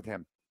workout with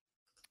him.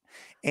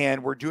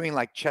 And we're doing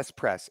like chest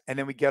press. And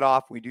then we get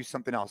off, we do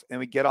something else. And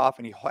we get off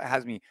and he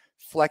has me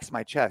flex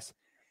my chest.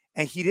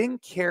 And he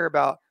didn't care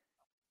about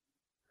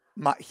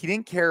my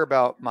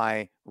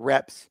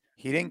reps.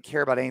 He didn't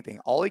care about anything.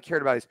 All he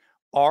cared about is,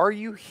 are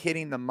you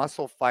hitting the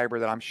muscle fiber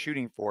that I'm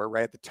shooting for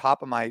right at the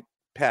top of my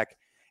pec?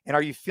 And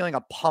are you feeling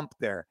a pump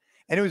there?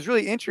 And it was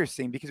really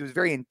interesting because it was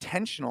very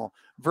intentional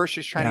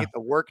versus trying to Yeah. get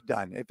the work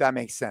done, if that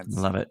makes sense.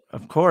 Love it.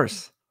 Of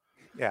course.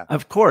 Yeah.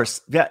 Of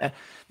course. Yeah.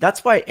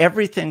 That's why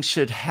everything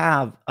should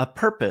have a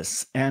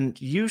purpose, and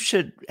you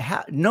should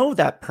know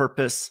that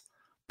purpose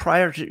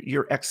prior to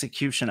your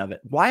execution of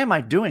it. Why am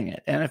I doing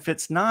it? And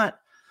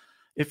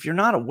if you're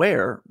not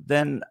aware,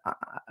 then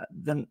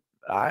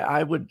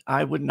I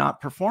would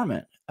not perform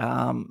it.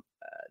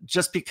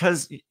 Just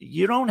because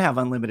you don't have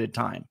unlimited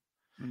time.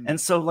 And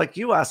so, like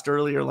you asked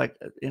earlier, like,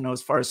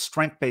 as far as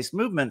strength-based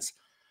movements,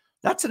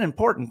 that's an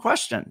important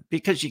question,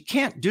 because you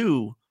can't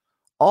do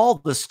all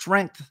the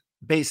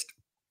strength-based,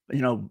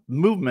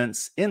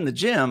 movements in the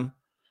gym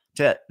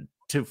to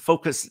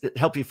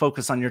help you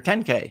focus on your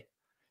 10K.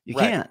 You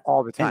can't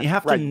all the time. And you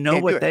have to know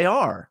what they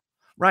are.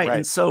 Right. Right.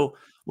 And so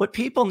what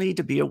people need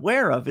to be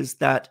aware of is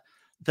that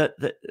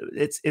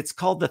it's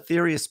called the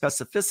theory of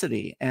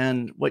specificity.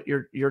 And what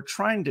you're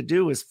trying to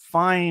do is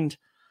find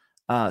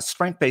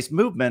strength-based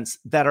movements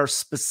that are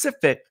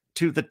specific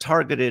to the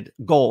targeted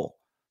goal.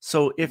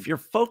 So if you're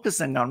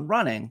focusing on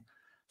running,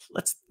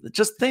 let's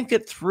just think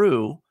it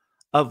through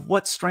of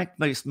what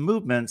strength-based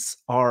movements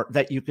are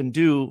that you can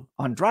do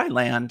on dry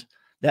land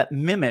that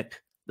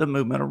mimic the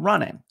movement of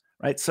running,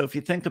 right? So if you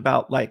think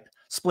about like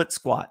split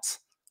squats,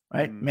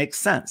 right, makes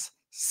sense.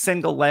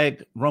 Single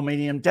leg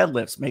Romanian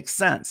deadlifts makes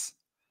sense.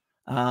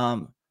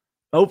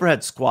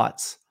 Overhead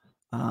squats,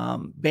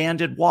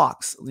 banded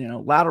walks,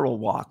 lateral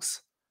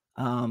walks,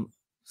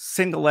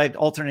 single leg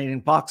alternating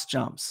box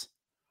jumps,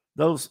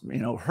 those,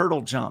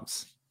 hurdle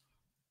jumps,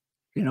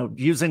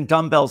 using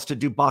dumbbells to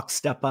do box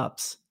step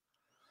ups.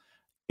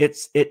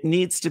 It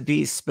needs to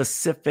be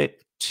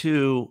specific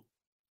to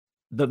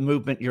the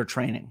movement you're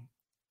training.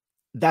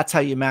 That's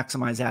how you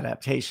maximize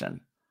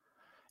adaptation.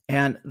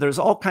 And there's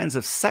all kinds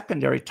of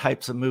secondary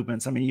types of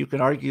movements. I mean, you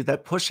could argue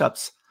that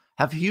push-ups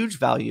have huge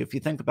value. If you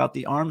think about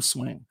the arm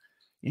swing,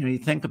 you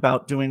think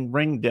about doing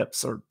ring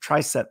dips or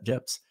tricep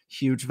dips,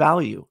 huge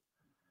value.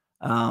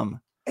 And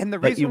the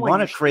reason you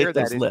want to create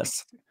those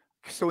lists.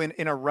 So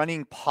in a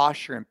running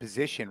posture and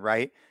position,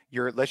 right?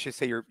 Let's just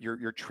say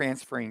you're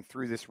transferring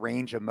through this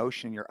range of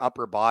motion in your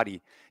upper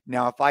body.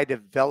 Now, if I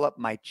develop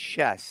my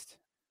chest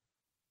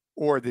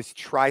or this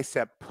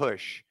tricep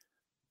push,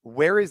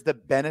 where is the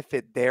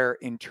benefit there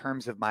in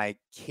terms of my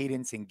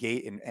cadence and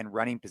gait and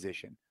running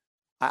position?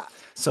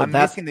 I'm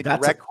missing the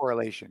direct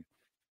correlation.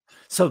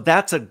 So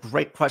that's a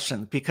great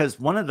question, because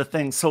one of the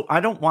things, so I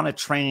don't want to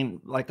train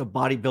like a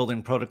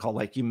bodybuilding protocol,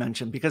 like you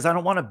mentioned, because I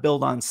don't want to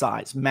build on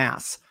size,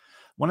 mass.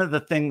 One of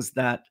the things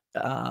that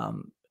why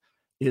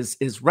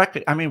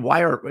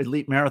are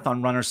elite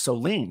marathon runners so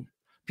lean?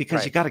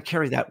 Because you got to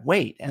carry that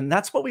weight. And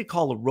that's what we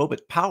call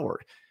aerobic power.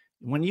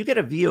 When you get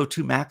a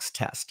VO2 max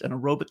test, an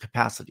aerobic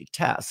capacity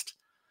test,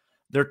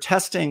 they're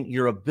testing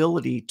your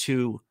ability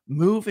to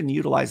move and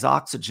utilize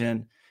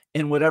oxygen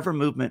in whatever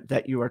movement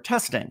that you are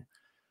testing.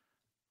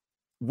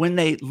 When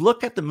they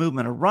look at the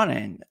movement of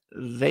running,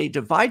 they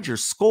divide your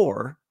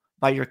score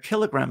by your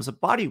kilograms of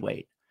body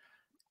weight,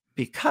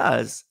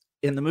 because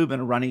in the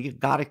movement of running, you've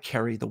got to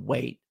carry the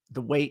weight.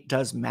 The weight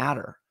does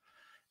matter.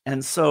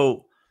 And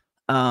so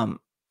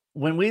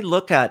when we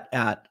look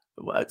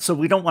so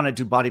we don't want to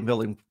do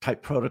bodybuilding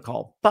type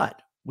protocol,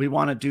 but we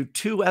want to do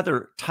two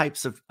other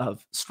types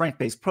of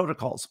strength-based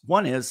protocols.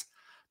 One is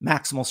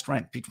maximal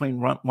strength between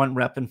 1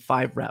 rep and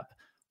 5 rep.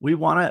 We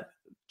want to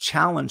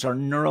challenge our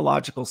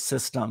neurological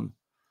system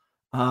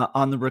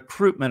on the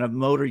recruitment of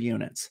motor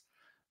units.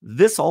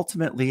 This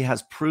ultimately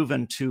has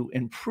proven to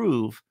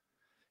improve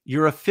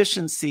your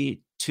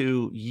efficiency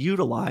to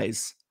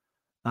utilize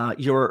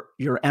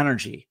your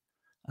energy.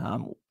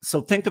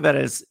 So think of it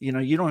as,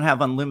 you don't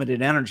have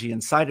unlimited energy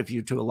inside of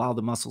you to allow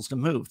the muscles to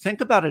move.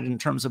 Think about it in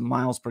terms of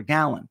miles per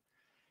gallon.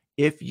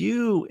 If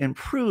you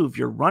improve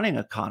your running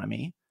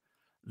economy,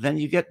 then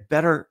you get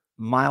better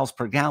miles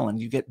per gallon.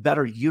 You get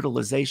better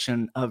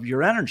utilization of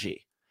your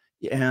energy.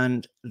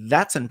 And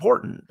that's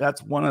important.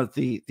 That's one of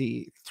the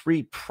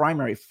 3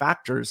 primary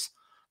factors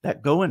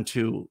that go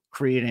into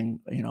creating,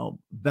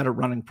 better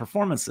running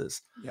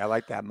performances. Yeah, I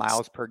like that.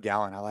 Miles per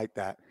gallon. I like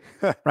that.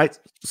 Right.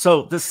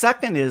 So the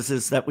second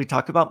is that we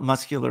talk about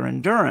muscular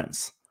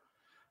endurance.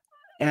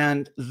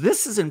 And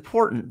this is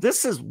important.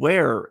 This is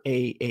where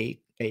a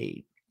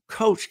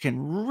coach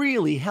can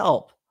really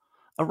help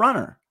a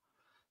runner.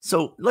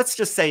 So let's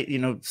just say,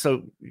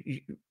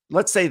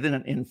 let's say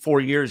that in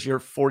 4 years, you're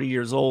 40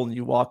 years old and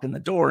you walk in the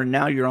door, and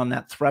now you're on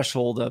that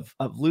threshold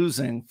of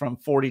losing from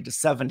 40 to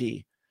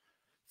 70,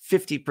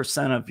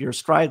 50% of your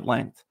stride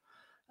length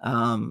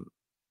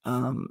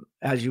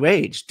as you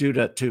age due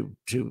to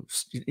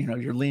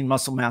your lean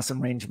muscle mass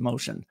and range of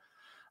motion.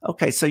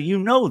 Okay, so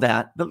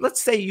that, but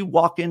let's say you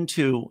walk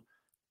into,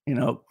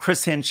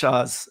 Chris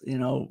Hinshaw's,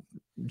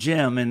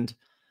 gym, and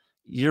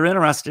you're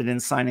interested in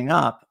signing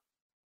up,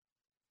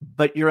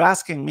 but you're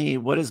asking me,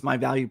 what is my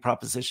value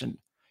proposition?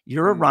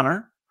 You're a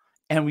runner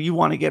and you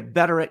want to get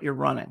better at your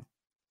running.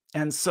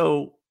 And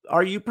so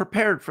are you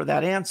prepared for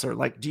that answer?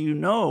 Like, do you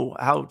know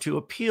how to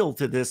appeal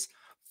to this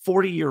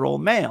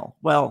 40-year-old male?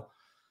 Well,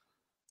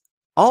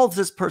 all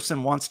this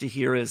person wants to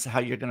hear is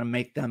how you're going to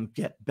make them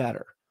get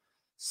better.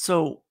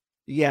 So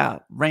yeah,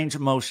 range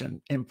of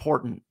motion,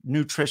 important.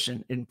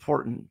 Nutrition,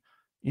 important.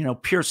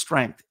 Pure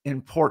strength,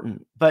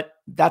 important. But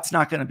that's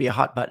not going to be a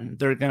hot button.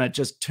 They're going to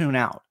just tune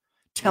out.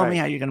 Tell me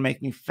how you're going to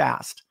make me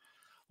fast.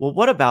 Well,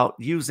 what about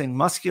using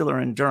muscular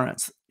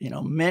endurance?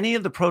 Many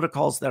of the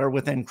protocols that are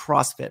within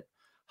CrossFit,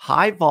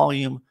 high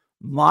volume,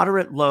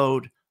 moderate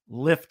load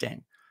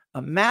lifting.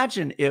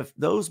 Imagine if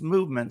those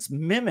movements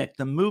mimic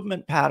the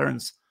movement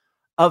patterns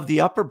of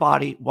the upper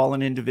body while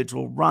an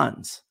individual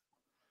runs.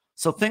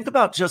 So think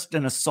about just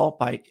an assault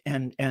bike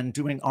and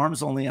doing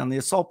arms only on the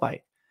assault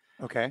bike.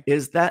 Okay.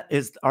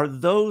 Are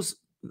those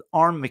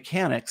arm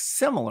mechanics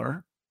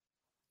similar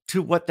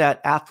to what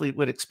that athlete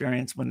would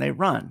experience when they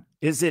run?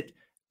 Is it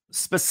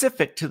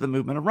specific to the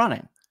movement of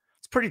running?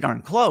 It's pretty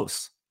darn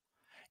close.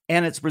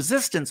 And it's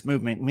resistance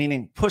movement,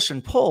 meaning push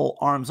and pull,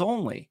 arms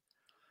only.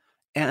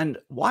 And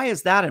why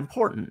is that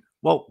important?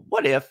 Well,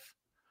 what if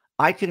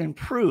I could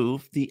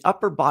improve the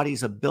upper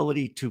body's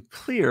ability to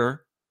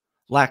clear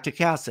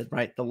lactic acid,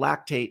 right? The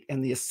lactate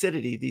and the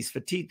acidity, these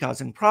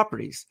fatigue-causing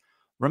properties.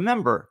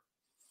 Remember,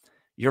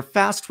 your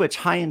fast twitch,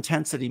 high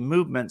intensity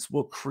movements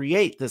will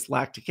create this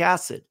lactic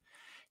acid.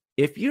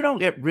 If you don't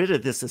get rid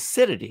of this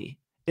acidity,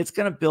 it's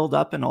going to build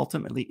up and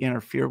ultimately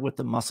interfere with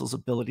the muscle's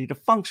ability to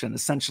function.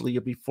 Essentially,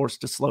 you'll be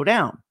forced to slow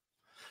down.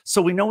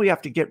 So we know we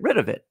have to get rid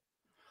of it.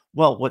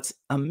 Well, what's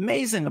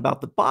amazing about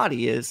the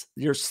body is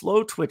your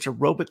slow twitch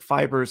aerobic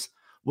fibers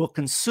will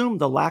consume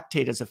the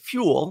lactate as a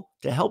fuel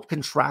to help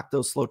contract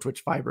those slow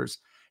twitch fibers.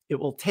 It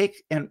will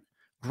take and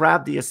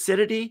grab the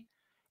acidity,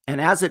 and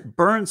as it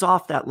burns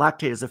off that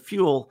lactate as a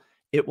fuel,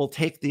 it will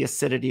take the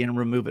acidity and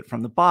remove it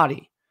from the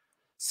body.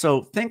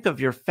 So think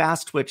of your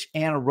fast twitch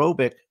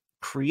anaerobic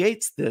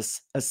creates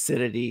this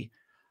acidity,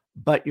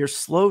 but your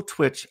slow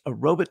twitch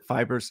aerobic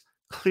fibers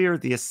clear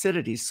the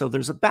acidity. So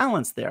there's a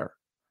balance there.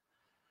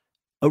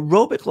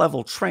 Aerobic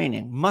level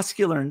training,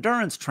 muscular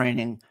endurance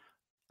training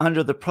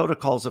under the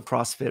protocols of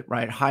CrossFit,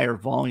 right? Higher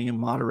volume,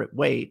 moderate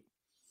weight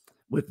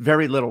with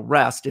very little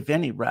rest, if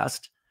any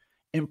rest,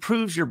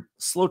 improves your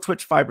slow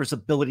twitch fibers'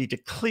 ability to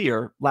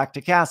clear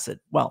lactic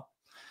acid. Well,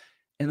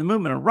 in the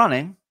movement of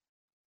running,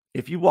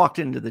 if you walked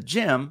into the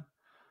gym,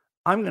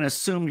 I'm going to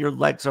assume your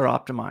legs are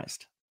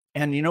optimized.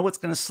 And you know what's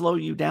going to slow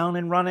you down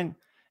in running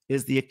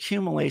is the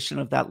accumulation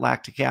of that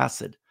lactic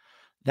acid.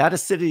 That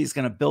acidity is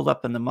going to build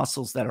up in the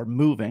muscles that are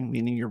moving,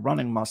 meaning your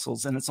running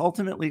muscles, and it's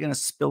ultimately going to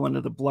spill into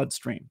the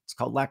bloodstream. It's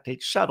called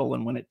lactate shuttle.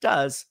 And when it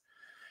does,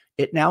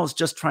 it now is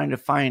just trying to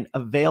find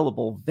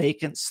available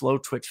vacant slow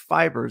twitch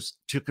fibers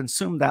to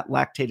consume that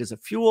lactate as a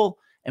fuel.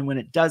 And when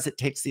it does, it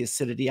takes the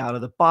acidity out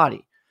of the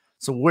body.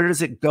 So where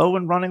does it go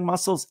in running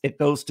muscles? It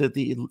goes to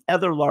the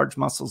other large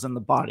muscles in the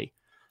body,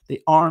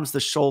 the arms, the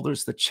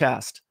shoulders, the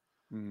chest,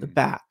 the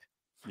back.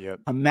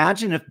 Yep.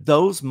 Imagine if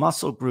those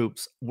muscle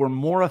groups were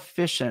more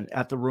efficient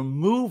at the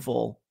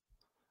removal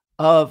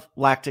of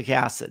lactic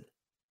acid,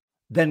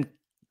 then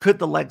could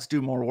the legs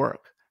do more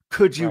work?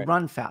 Could you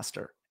run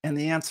faster? And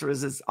the answer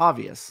is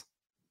obvious.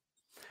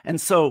 And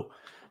so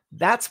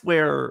that's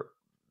where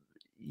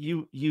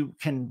you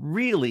can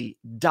really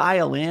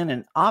dial in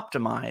and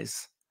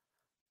optimize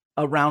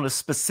around a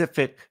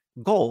specific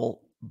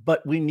goal,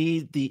 but we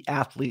need the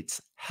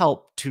athlete's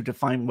help to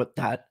define what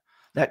that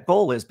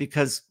goal is,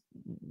 because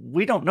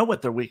we don't know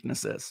what their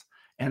weakness is.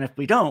 And if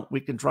we don't,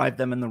 we can drive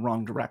them in the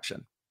wrong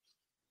direction.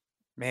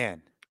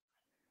 Man.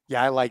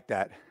 Yeah, I like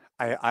that.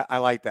 I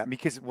like that,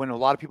 because when a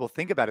lot of people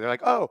think about it, they're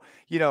like, oh,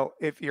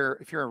 if you're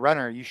a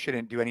runner, you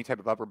shouldn't do any type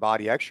of upper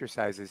body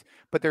exercises.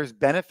 But there's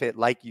benefit,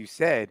 like you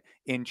said,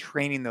 in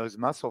training those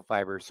muscle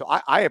fibers. So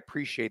I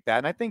appreciate that.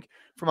 And I think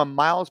from a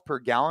miles per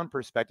gallon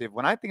perspective,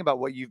 when I think about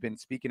what you've been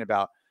speaking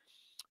about,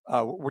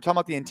 we're talking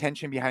about the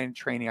intention behind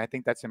training. I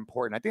think that's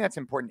important. I think that's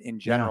important in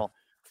general.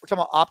 We're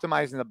talking about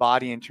optimizing the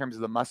body in terms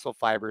of the muscle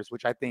fibers,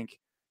 which I think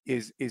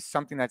is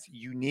something that's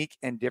unique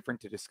and different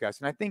to discuss.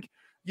 And I think,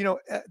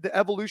 the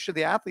evolution of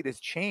the athlete has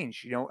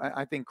changed.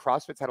 I think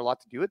CrossFit's had a lot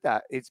to do with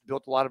that. It's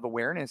built a lot of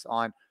awareness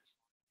on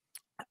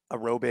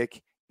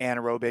aerobic,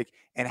 anaerobic,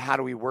 and how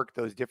do we work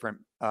those different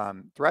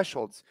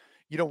thresholds.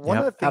 One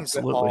of the Yep, things that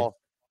absolutely. I'll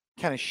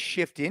kind of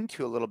shift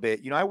into a little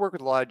bit, I work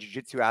with a lot of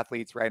jiu-jitsu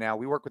athletes right now.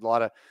 We work with a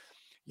lot of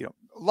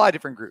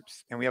different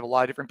groups, and we have a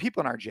lot of different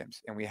people in our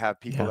gyms, and we have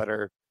people Yeah. that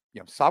are,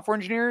 software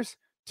engineers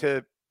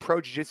to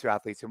pro jiu-jitsu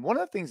athletes. And one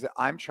of the things that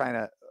I'm trying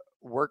to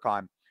work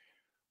on,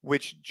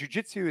 which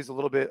jiu-jitsu is a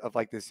little bit of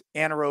like this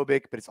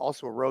anaerobic, but it's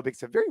also aerobic.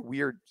 It's a very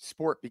weird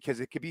sport because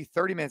it could be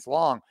 30 minutes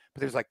long,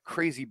 but there's like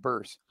crazy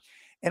bursts.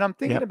 And I'm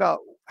thinking Yep. about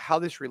how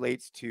this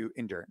relates to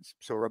endurance,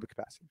 so aerobic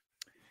capacity.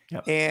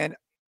 Yep. And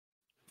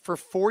for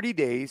 40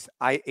 days,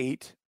 I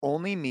ate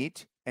only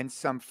meat and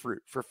some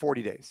fruit for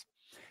 40 days.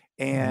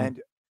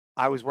 And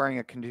I was wearing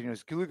a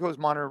continuous glucose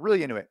monitor,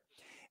 really into it.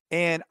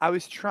 And I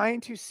was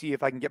trying to see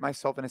if I can get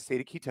myself in a state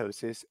of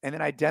ketosis and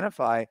then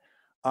identify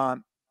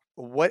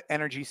what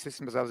energy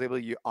systems I was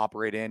able to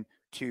operate in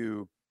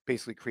to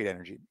basically create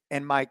energy.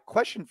 And my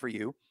question for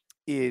you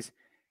is,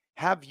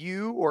 have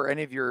you or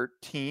any of your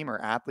team or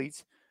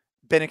athletes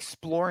been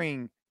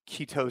exploring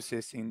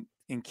ketosis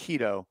in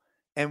keto?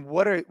 And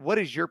what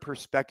is your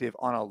perspective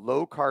on a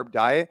low carb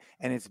diet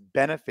and its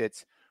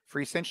benefits for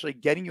essentially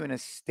getting you in a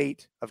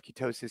state of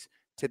ketosis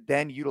to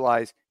then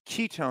utilize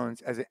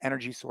ketones as an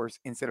energy source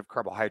instead of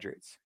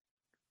carbohydrates?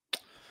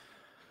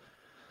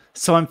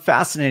 So I'm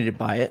fascinated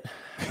by it.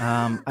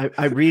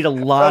 I read a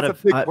lot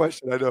That's a of big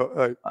question. I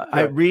know.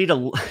 I read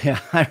a yeah,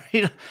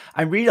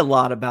 I read a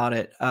lot about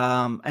it.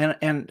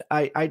 And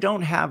I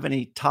don't have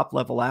any top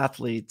level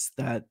athletes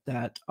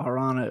that are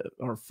on a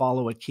or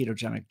follow a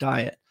ketogenic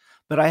diet,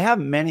 but I have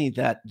many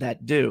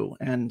that do.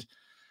 And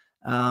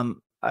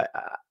um,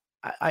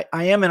 I,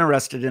 I am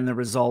interested in the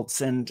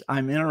results, and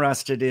I'm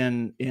interested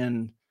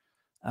in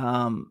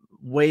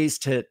ways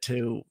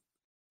to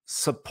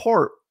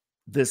support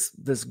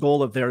this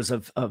goal of theirs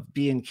of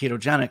being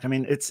ketogenic. I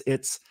mean,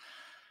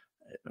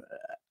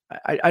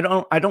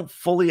 I don't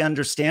fully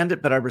understand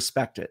it, but I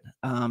respect it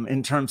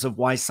in terms of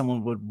why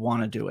someone would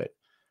want to do it.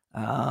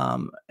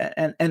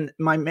 And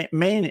my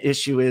main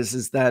issue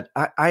is that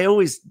I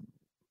always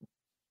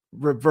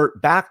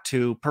revert back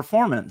to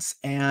performance,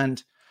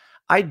 and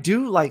I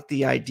do like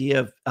the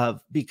idea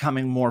of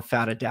becoming more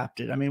fat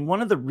adapted. I mean,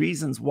 one of the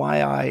reasons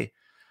why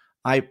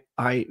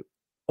I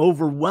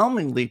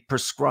overwhelmingly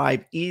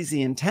prescribe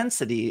easy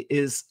intensity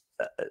is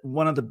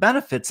one of the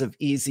benefits of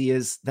easy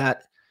is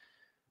that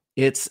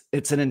it's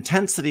an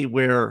intensity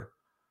where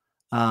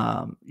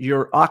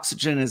your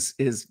oxygen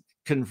is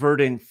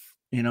converting,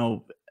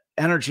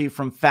 energy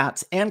from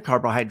fats and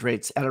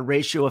carbohydrates at a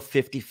ratio of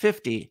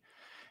 50-50.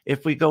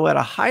 If we go at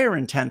a higher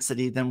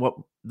intensity than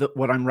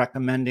what I'm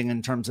recommending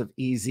in terms of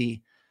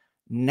easy,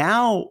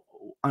 now,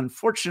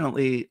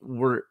 unfortunately,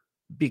 we're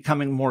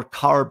becoming more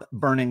carb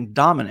burning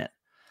dominant.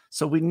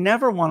 So we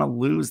never want to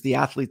lose the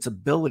athlete's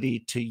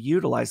ability to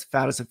utilize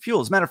fat as a fuel.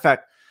 As a matter of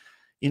fact,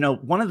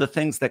 one of the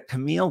things that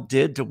Camille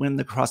did to win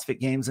the CrossFit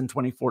Games in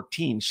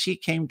 2014, she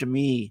came to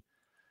me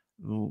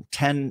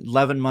 10,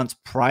 11 months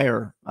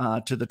prior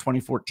to the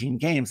 2014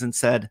 Games and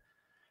said,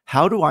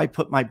 how do I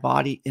put my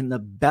body in the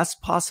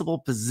best possible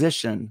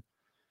position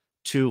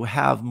to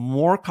have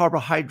more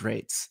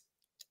carbohydrates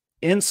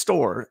in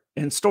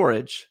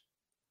storage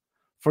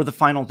for the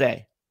final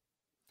day?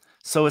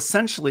 So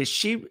essentially,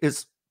 she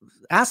is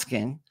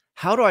asking,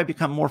 how do I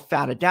become more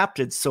fat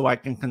adapted so I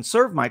can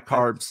conserve my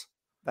carbs?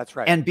 That's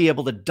right. And be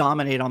able to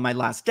dominate on my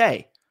last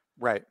day.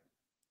 Right.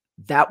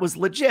 That was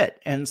legit.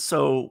 And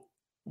so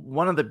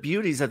one of the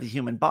beauties of the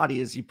human body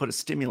is you put a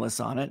stimulus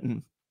on it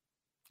and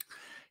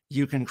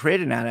you can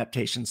create an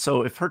adaptation.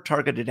 So if her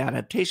targeted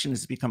adaptation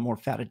is to become more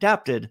fat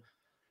adapted,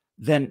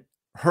 then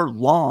her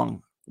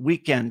long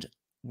weekend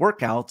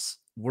workouts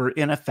were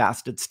in a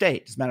fasted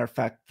state. As a matter of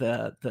fact,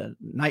 the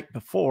night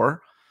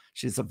before,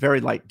 she's a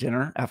very light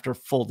dinner after a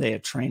full day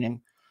of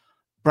training.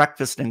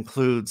 Breakfast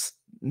includes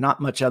not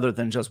much other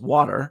than just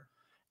water.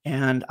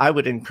 And I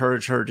would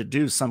encourage her to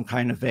do some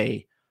kind of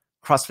a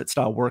CrossFit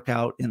style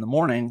workout in the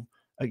morning.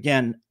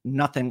 Again,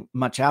 nothing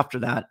much after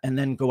that. And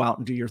then go out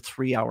and do your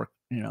 3-hour,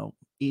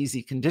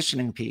 easy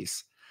conditioning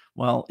piece.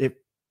 Well, if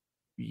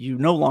you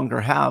no longer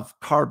have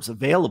carbs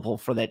available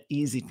for that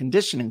easy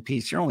conditioning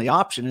piece, your only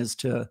option is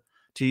to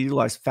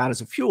utilize fat as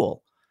a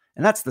fuel.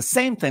 And that's the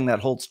same thing that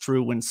holds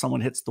true when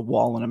someone hits the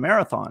wall in a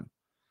marathon.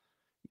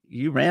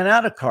 You ran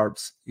out of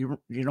carbs. You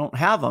don't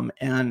have them,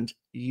 and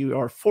you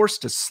are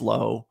forced to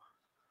slow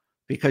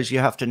because you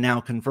have to now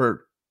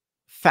convert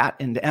fat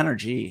into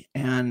energy,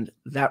 and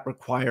that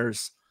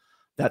requires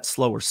that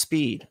slower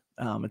speed.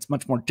 It's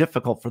much more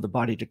difficult for the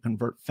body to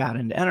convert fat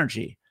into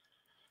energy.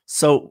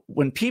 So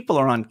when people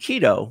are on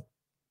keto,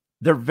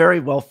 they're very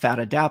well fat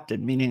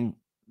adapted, meaning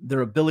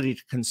their ability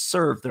to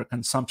conserve their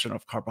consumption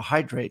of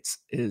carbohydrates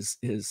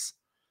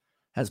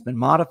has been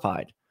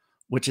modified,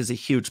 which is a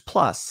huge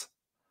plus.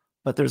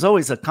 But there's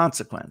always a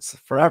consequence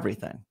for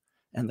everything.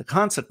 And the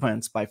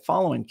consequence by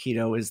following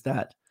keto is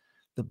that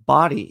the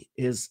body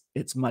it's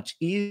much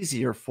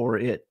easier for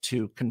it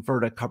to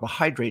convert a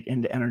carbohydrate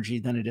into energy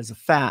than it is a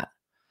fat.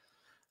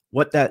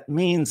 What that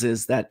means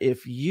is that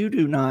if you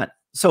do not,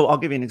 so I'll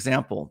give you an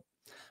example.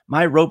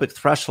 My aerobic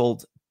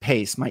threshold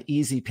pace, my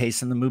easy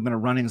pace in the movement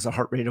of running is a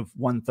heart rate of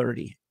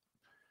 130.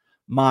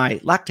 My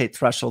lactate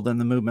threshold in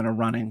the movement of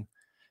running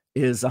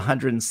is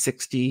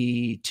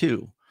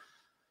 162.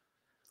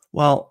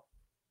 Well,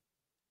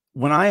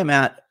 when I am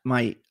at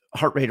my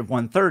heart rate of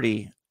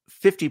 130,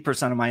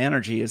 50% of my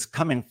energy is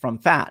coming from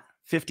fat,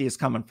 50 is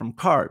coming from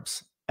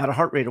carbs. At a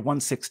heart rate of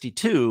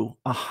 162,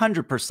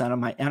 100% of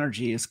my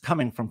energy is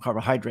coming from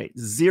carbohydrate,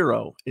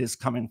 0 is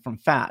coming from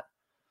fat.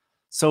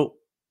 So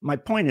my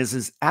point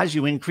is as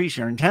you increase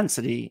your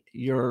intensity,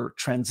 you're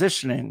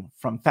transitioning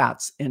from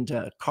fats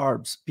into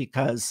carbs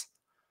because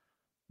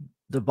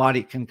the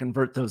body can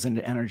convert those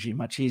into energy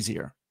much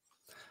easier.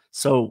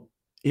 So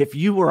if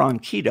you were on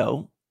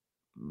keto,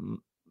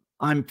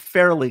 I'm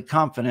fairly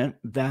confident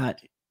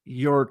that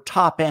your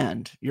top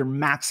end, your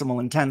maximal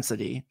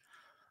intensity,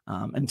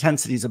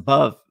 intensities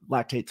above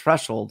lactate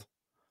threshold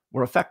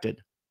were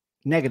affected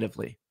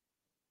negatively.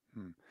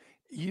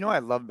 You know what I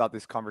love about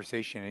this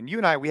conversation, and you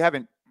and I, we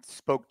haven't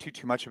spoke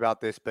too much about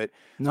this, but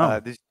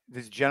No.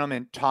 this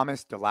gentleman,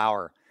 Thomas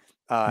DeLauer,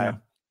 Yeah.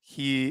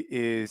 he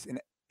is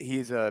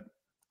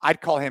I'd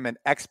call him an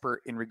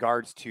expert in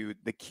regards to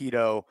the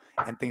keto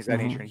and things of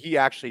that nature. And he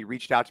actually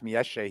reached out to me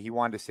yesterday. He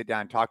wanted to sit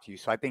down and talk to you.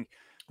 So I think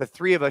the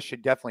three of us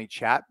should definitely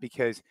chat,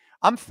 because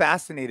I'm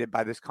fascinated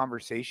by this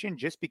conversation,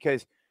 just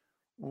because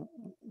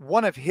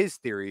one of his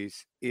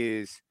theories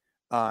is,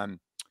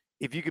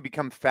 if you could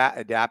become fat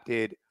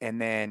adapted,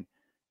 and then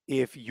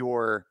if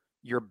your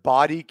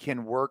body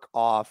can work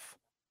off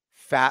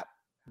fat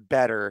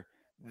better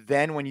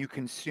than when you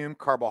consume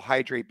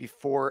carbohydrate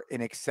before an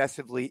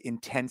excessively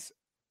intense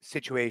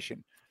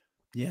situation.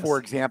 Yes. For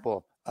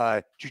example,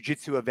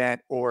 jiu-jitsu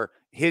event, or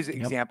his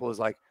example is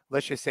like,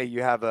 let's just say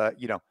you have a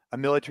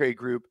military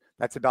group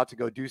that's about to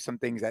go do some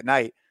things at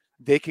night.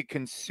 They could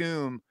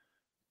consume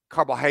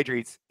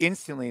carbohydrates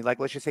instantly, like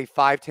let's just say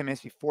 5-10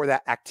 minutes before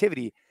that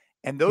activity,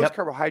 and those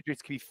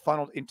carbohydrates can be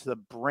funneled into the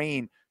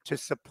brain to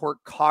support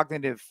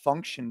cognitive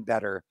function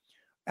better.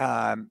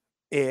 That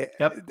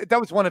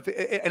was one of,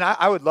 and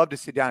I would love to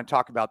sit down and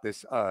talk about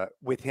this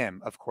with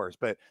him, of course,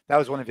 but that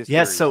was one of his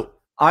theories.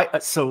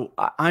 So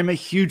I'm a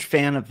huge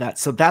fan of that.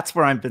 So that's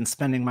where I've been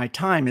spending my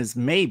time, is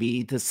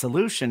maybe the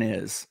solution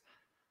is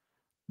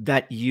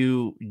that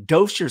you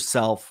dose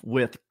yourself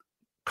with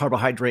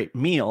carbohydrate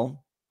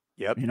meal,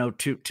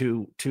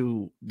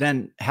 to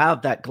then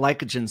have that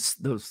glycogen,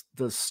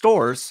 those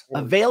stores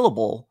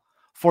available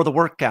for the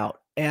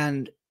workout.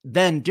 And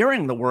then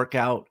during the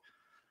workout,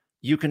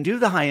 you can do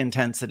the high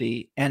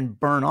intensity and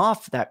burn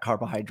off that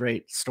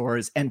carbohydrate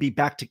stores and be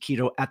back to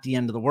keto at the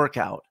end of the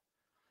workout.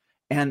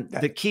 And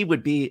the key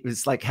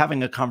is like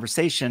having a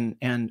conversation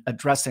and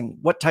addressing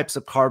what types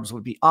of carbs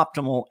would be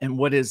optimal and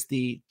what is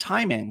the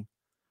timing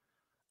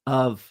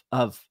of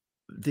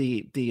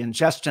the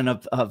ingestion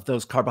of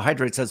those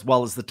carbohydrates, as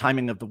well as the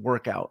timing of the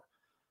workout,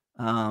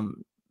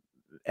 and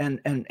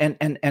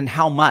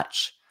how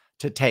much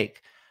to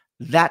take.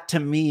 That to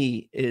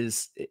me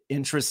is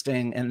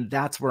interesting, and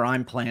that's where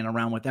I'm playing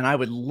around with. And I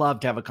would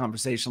love to have a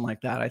conversation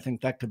like that. I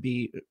think that could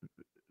be,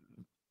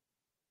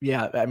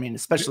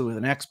 especially with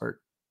an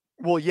expert.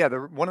 Well, yeah,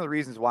 one of the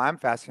reasons why I'm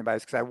fascinated by it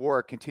is because I wore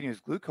a continuous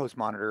glucose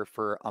monitor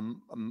for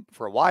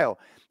a while,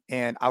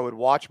 and I would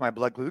watch my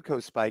blood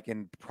glucose spike.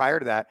 And prior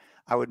to that,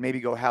 I would maybe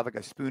go have like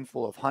a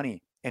spoonful of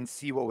honey and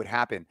see what would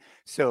happen.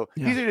 So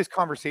these are just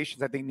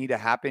conversations I think need to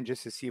happen,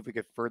 just to see if we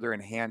could further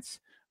enhance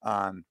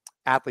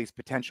athletes'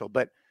 potential.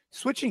 But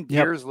switching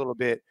gears a little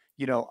bit,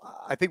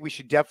 I think we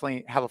should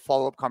definitely have a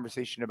follow-up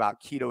conversation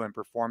about keto and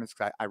performance,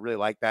 because I really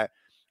like that.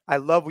 I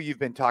love what you've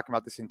been talking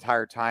about this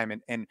entire time,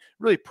 and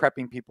really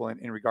prepping people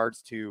in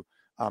regards to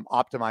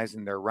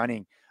optimizing their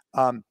running.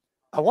 I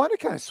want to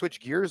kind of switch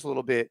gears a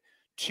little bit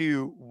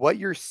to what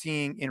you're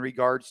seeing in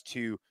regards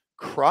to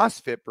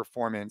CrossFit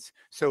performance.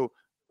 So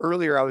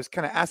earlier I was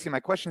kind of asking my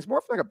questions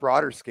more from like a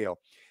broader scale.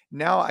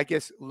 Now, I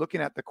guess looking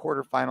at the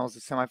quarterfinals, the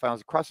semifinals,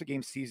 the CrossFit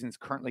Games season is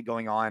currently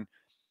going on.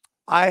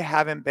 I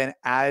haven't been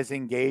as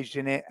engaged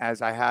in it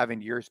as I have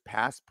in years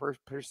past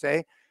per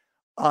se.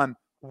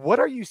 What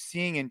are you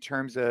seeing in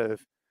terms of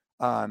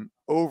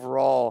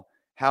overall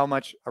how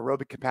much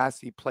aerobic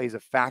capacity plays a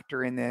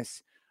factor in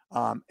this?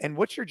 And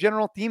what's your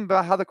general theme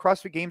about how the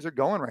CrossFit Games are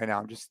going right now?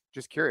 I'm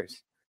just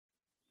curious.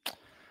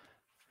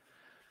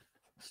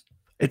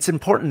 It's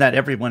important that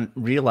everyone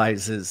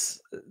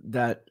realizes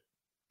that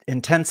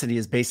intensity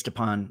is based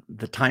upon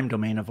the time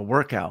domain of a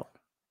workout.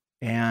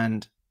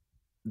 And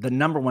the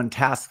number one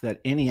task that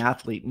any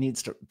athlete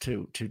needs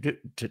to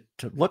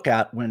look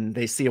at when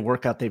they see a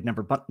workout they've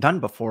never done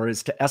before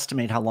is to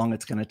estimate how long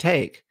it's going to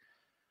take.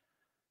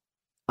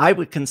 I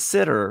would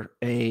consider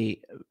an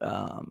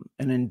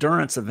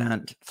endurance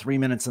event 3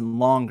 minutes and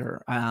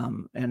longer.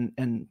 And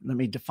let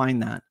me define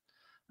that.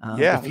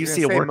 If you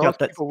see a workout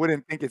that people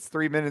wouldn't think it's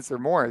 3 minutes or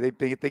more, they'd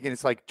be thinking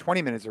it's like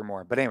 20 minutes or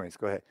more. But anyways,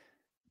 go ahead.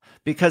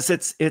 because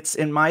it's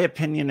in my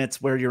opinion,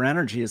 it's where your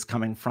energy is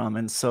coming from.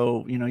 And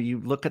so, you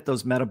look at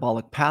those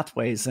metabolic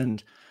pathways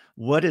and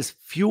what is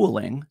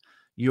fueling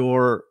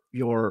your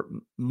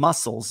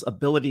muscles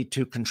ability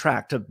to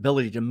contract,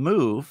 ability to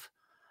move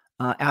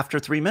after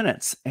 3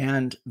 minutes.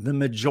 And the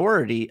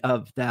majority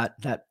of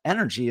that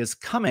energy is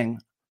coming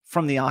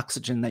from the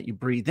oxygen that you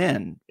breathe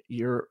in,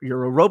 your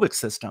aerobic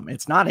system.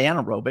 It's not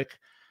anaerobic.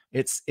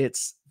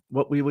 It's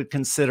what we would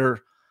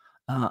consider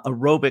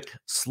aerobic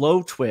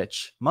slow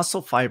twitch.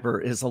 Muscle fiber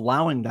is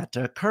allowing that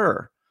to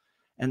occur.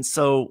 And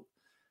so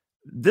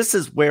this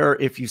is where,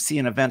 if you see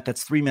an event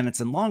that's 3 minutes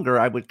and longer,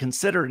 I would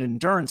consider it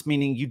endurance,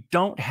 meaning you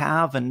don't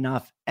have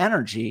enough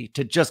energy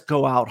to just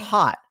go out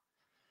hot.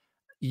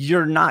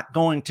 You're not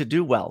going to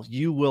do well.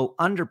 You will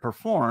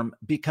underperform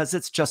because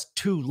it's just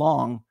too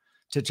long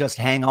to just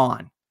hang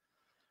on.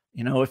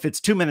 If it's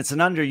 2 minutes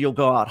and under, you'll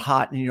go out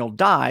hot and you'll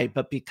die.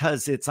 But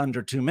because it's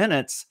under 2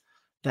 minutes,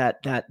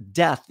 that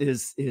death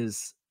is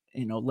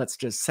let's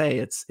just say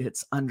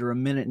it's under a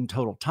minute in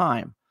total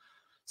time.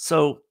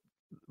 So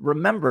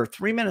remember,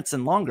 3 minutes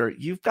and longer,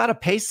 you've got to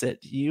pace it.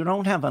 You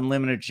don't have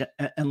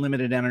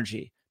unlimited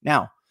energy.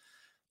 Now,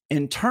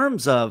 in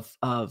terms of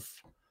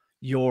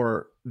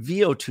your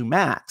VO2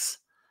 max,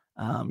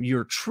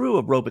 your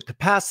true aerobic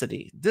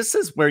capacity, this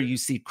is where you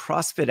see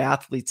CrossFit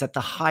athletes at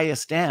the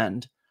highest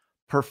end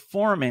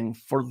performing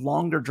for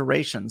longer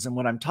durations. And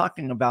what I'm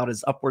talking about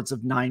is upwards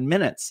of 9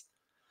 minutes.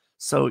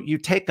 So you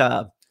take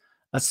a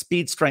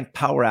speed strength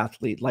power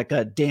athlete like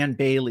a Dan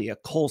Bailey, a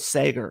Cole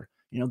Sager.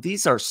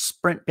 These are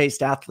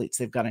sprint-based athletes.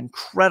 They've got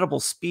incredible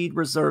speed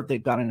reserve.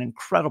 They've got an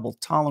incredible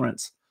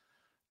tolerance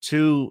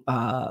to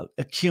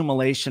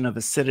accumulation of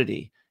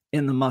acidity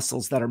in the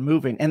muscles that are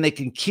moving, and they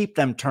can keep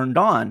them turned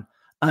on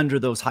under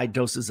those high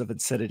doses of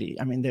acidity.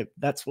 I mean,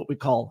 that's what we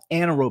call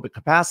anaerobic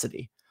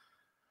capacity.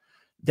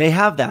 They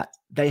have that.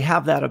 They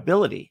have that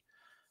ability.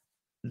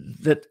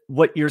 That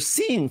what you're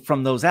seeing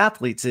from those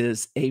athletes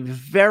is a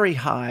very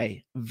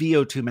high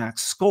VO2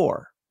 max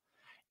score,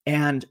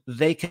 and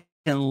they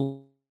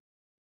can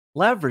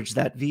leverage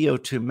that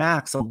VO2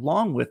 max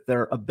along with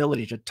their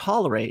ability to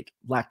tolerate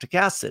lactic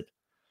acid,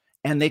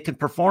 and they can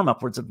perform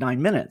upwards of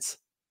 9 minutes.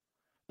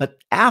 But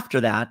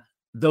after that,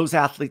 those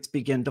athletes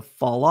begin to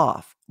fall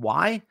off.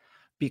 Why?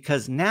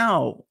 Because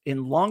now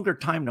in longer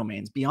time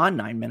domains beyond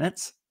 9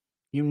 minutes,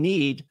 you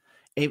need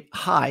a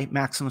high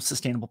maximum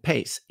sustainable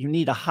pace. You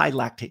need a high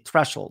lactate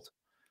threshold.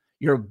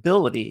 Your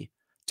ability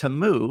to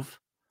move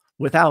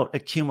without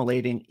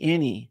accumulating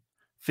any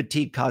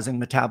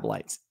fatigue-causing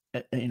metabolites,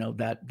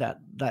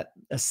 that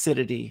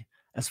acidity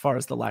as far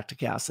as the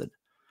lactic acid.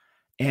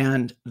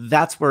 And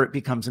that's where it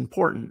becomes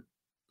important.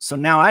 So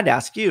now I'd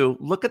ask you,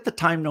 look at the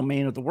time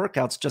domain of the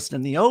workouts just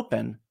in the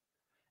open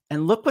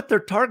and look what they're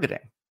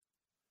targeting.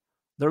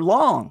 They're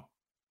long.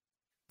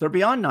 They're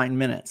beyond 9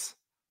 minutes.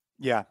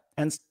 Yeah.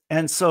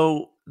 And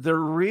so they're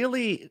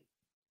really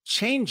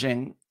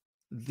changing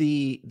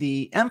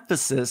the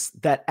emphasis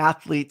that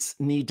athletes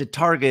need to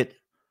target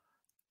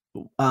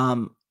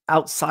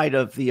outside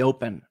of the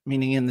open,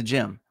 meaning in the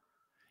gym.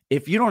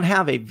 If you don't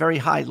have a very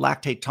high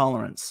lactate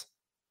tolerance,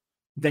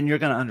 then you're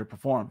going to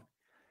underperform,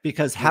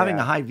 because having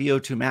a high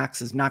VO2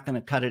 max is not going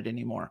to cut it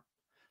anymore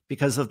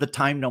because of the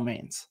time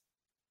domains.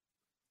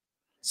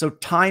 So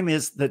time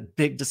is the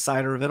big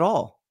decider of it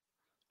all.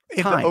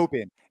 In the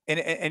open.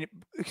 And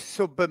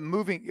so, but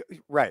moving,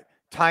 right.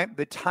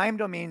 The time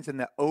domains in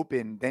the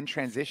open then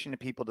transition to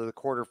people to the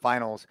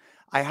quarterfinals.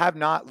 I have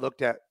not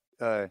looked at,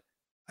 I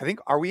think,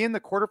 are we in the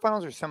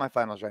quarterfinals or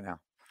semifinals right now?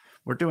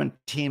 We're doing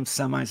team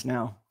semis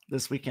now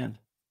this weekend.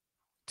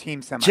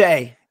 Team semis.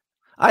 Jay,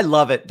 I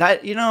love it.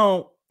 That,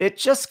 it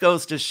just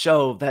goes to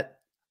show that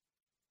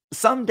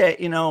someday,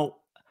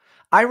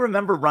 I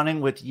remember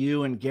running with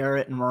you and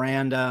Garrett and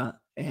Miranda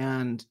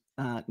and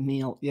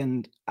Neil,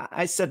 and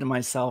I said to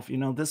myself,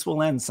 this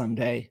will end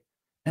someday.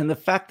 And the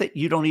fact that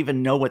you don't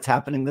even know what's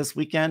happening this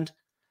weekend,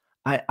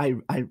 I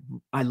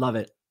love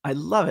it. I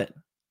love it.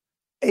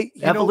 Hey,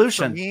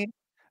 evolution. For me,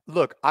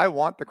 look, I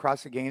want the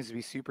CrossFit Games to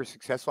be super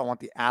successful. I want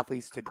the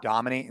athletes to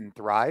dominate and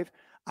thrive.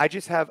 I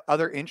just have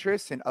other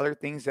interests and other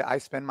things that I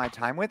spend my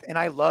time with. And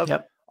I love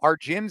our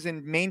gyms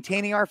and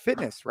maintaining our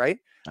fitness, right?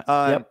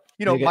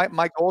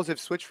 My goals have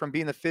switched from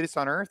being the fittest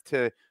on earth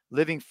to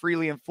living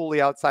freely and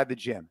fully outside the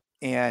gym.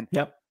 And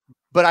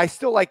but I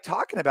still like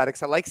talking about it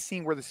because I like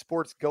seeing where the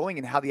sport's going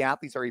and how the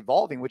athletes are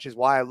evolving, which is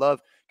why I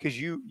love, because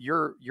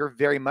you're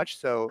very much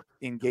so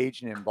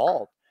engaged and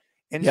involved.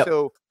 And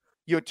so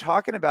you're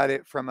talking about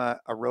it from a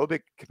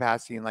aerobic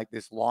capacity and like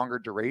this longer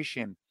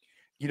duration,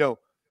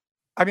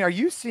 are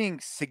you seeing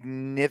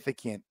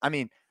significant,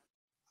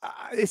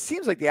 it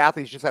seems like the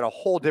athletes just at a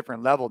whole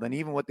different level than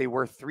even what they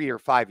were 3 or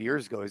 5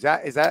 years ago. Is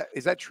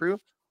that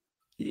true?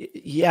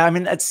 Yeah.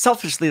 It's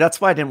selfishly, that's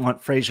why I didn't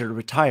want Fraser to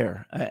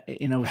retire.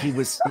 He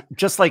was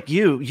just like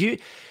you,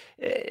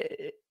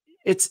 if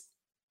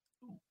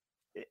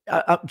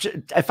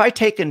I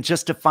take and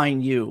just define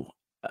you,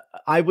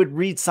 I would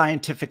read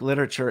scientific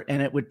literature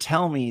and it would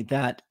tell me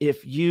that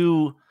if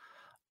you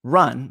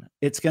run,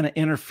 it's going to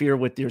interfere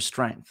with your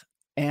strength.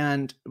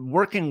 And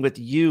working with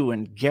you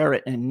and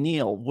Garrett and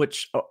Neil,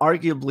 which are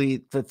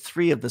arguably the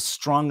three of the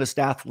strongest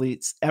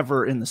athletes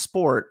ever in the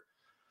sport,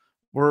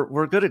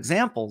 were good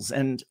examples.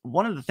 And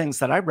one of the things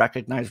that I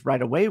recognized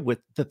right away with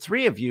the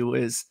three of you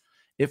is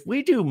if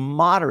we do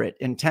moderate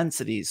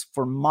intensities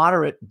for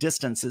moderate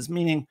distances,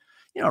 meaning,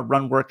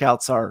 run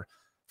workouts are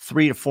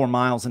 3 to 4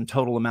 miles in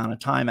total amount of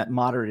time at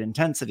moderate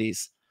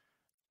intensities,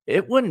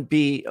 it wouldn't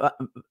be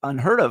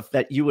unheard of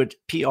that you would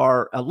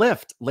PR a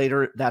lift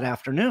later that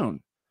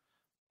afternoon.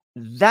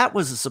 That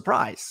was a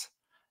surprise.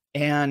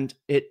 And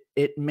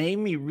it made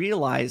me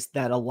realize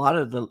that a lot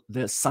of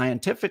the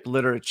scientific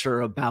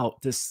literature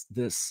about this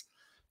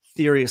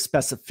theory of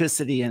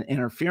specificity and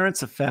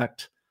interference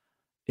effect,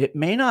 it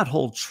may not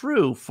hold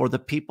true for the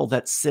people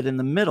that sit in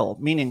the middle,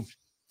 meaning,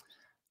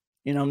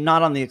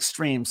 not on the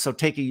extreme. So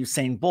take a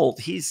Usain Bolt,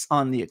 he's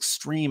on the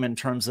extreme in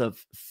terms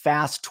of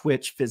fast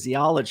twitch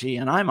physiology,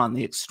 and I'm on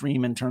the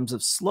extreme in terms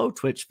of slow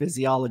twitch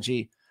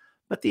physiology.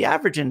 But the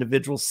average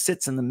individual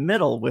sits in the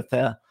middle with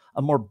a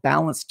more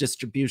balanced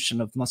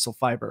distribution of muscle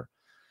fiber.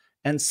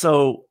 And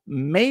so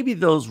maybe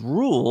those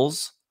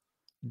rules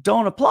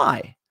don't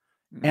apply.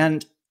 Mm-hmm.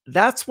 And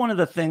that's one of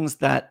the things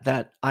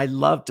that I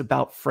loved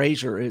about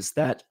Fraser is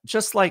that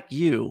just like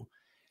you,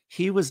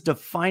 he was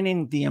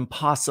defining the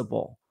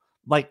impossible.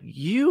 Like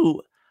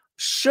you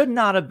should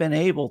not have been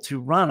able to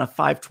run a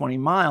 520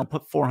 mile,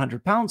 put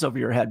 400 pounds over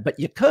your head, but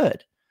you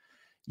could.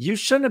 You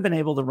shouldn't have been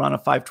able to run a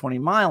 520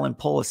 mile and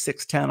pull a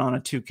 610 on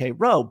a 2K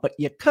row, but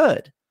you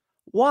could.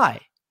 Why?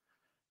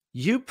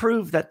 You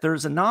prove that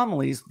there's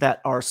anomalies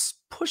that are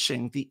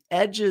pushing the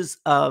edges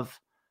of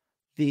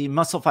the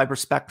muscle fiber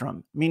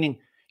spectrum, meaning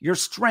your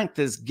strength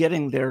is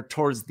getting there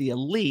towards the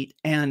elite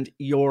and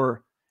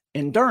your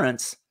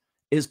endurance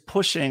is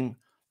pushing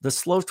the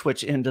slow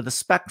twitch into the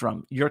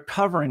spectrum. You're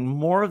covering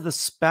more of the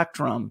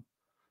spectrum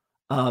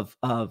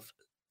from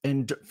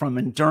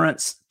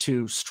endurance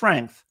to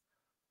strength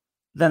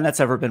than that's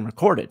ever been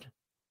recorded.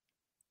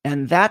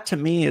 And that to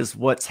me is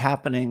what's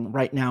happening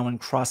right now in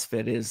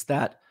CrossFit is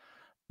that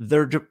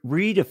they're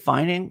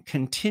redefining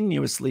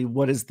continuously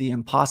what is the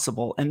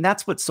impossible. And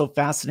that's what's so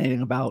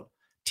fascinating about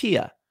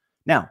TIA.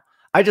 Now,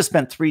 I just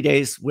spent 3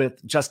 days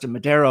with Justin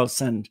Medeiros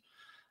and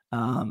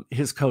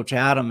his coach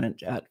Adam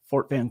at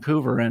Fort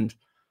Vancouver. And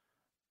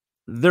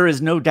there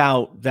is no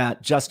doubt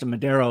that Justin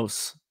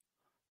Medeiros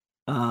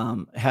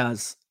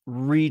has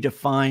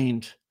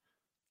redefined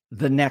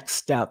the next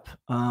step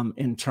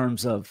in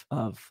terms of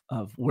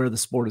where the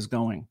sport is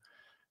going.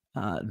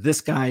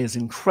 This guy is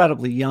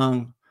incredibly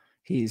young.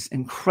 He's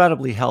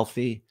incredibly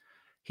healthy.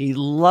 He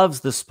loves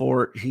the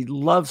sport. He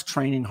loves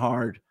training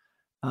hard.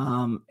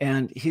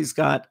 And he's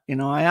got,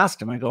 I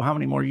asked him, I go, how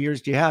many more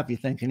years do you have, you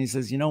think? And he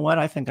says, you know what?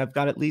 I think I've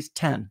got at least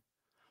 10,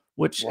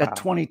 which at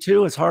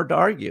 22 is hard to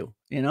argue,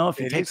 if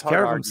he takes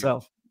care of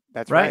himself.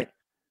 That's right.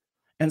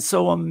 And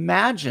so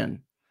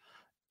imagine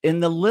in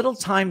the little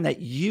time that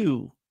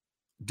you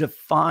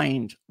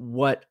defined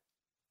what,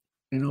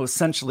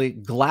 essentially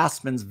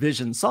Glassman's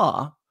vision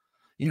saw,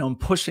 in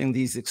pushing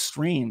these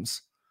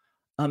extremes,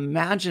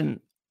 imagine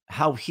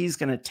how he's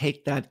going to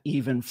take that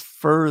even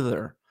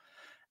further.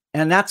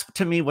 And that's,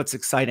 to me, what's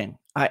exciting.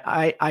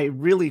 I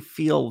really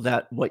feel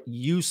that what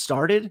you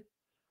started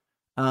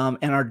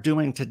and are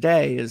doing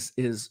today is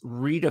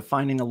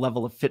redefining a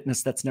level of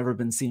fitness that's never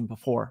been seen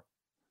before.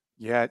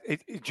 Yeah,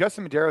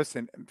 Justin Medeiros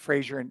and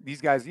Fraser and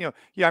these guys, I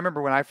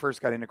remember when I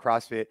first got into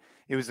CrossFit,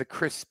 it was the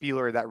Chris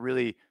Spieler that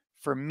really,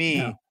 for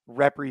me,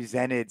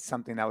 represented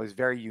something that was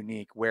very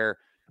unique, where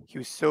he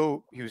was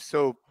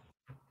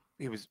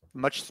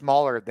much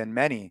smaller than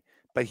many,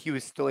 but he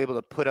was still able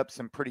to put up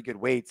some pretty good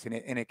weights. And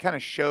it kind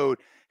of showed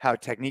how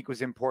technique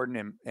was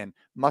important and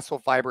muscle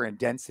fiber and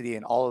density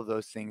and all of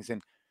those things.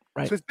 And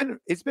so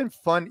it's been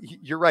fun.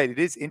 You're right. It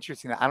is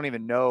interesting. I don't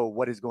even know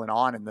what is going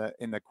on in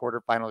the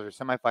quarterfinals or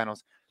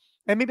semifinals.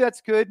 And maybe that's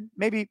good.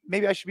 Maybe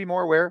I should be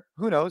more aware.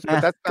 Who knows?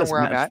 But that's not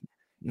where I'm at.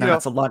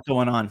 That's a lot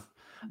going on.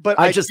 But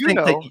I just think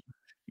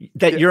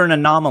that you're an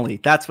anomaly.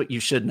 That's what you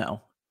should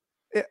know.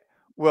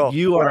 Well,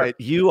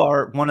 you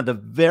are one of the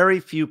very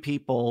few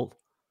people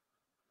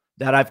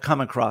that I've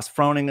come across.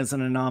 Froning is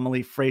an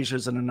anomaly.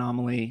 Fraser's an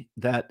anomaly.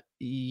 That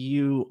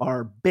you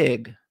are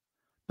big,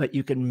 but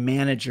you can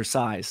manage your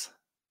size.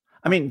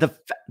 I mean,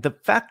 the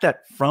fact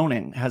that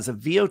Froning has a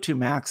VO2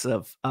 max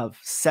of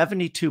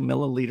 72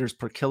 milliliters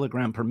per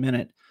kilogram per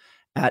minute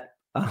at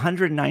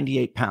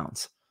 198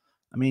 pounds.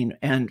 I mean,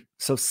 and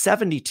so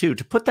 72,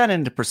 to put that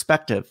into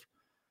perspective,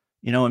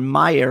 in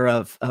my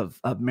era of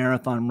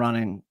marathon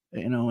running,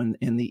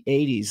 in the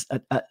 80s,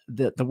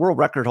 the world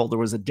record holder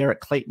was a Derek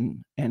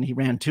Clayton, and he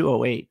ran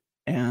 208,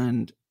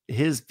 and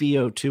his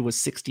VO2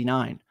 was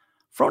 69.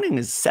 Froning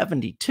is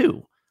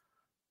 72.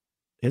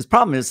 His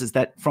problem is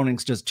that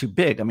Froning's just too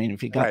big. I mean,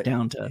 if he got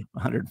down to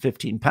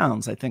 115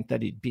 pounds, I think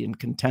that he'd be in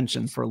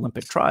contention for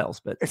Olympic trials.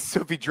 But so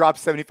if he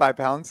drops 75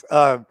 pounds,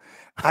 I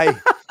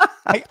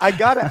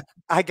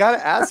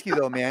gotta ask you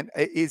though, man,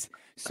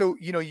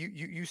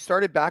 you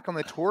started back on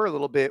the tour a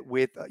little bit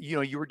with,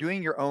 you were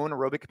doing your own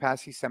aerobic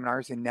capacity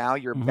seminars, and now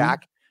you're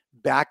back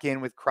back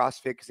in with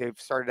CrossFit because they've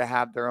started to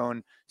have their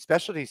own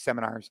specialty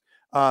seminars,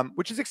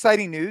 which is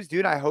exciting news,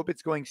 dude. I hope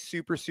it's going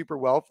super, super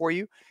well for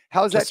you.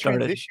 How's that Just started.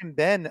 transition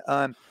been,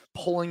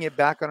 pulling it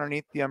back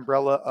underneath the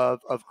umbrella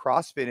of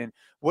CrossFit? And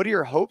what are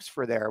your hopes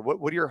for there?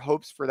 What are your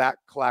hopes for that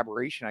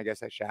collaboration? I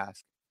guess I should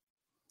ask.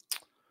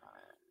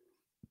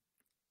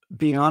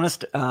 Being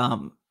honest,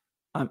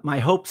 my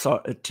hopes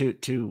are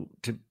to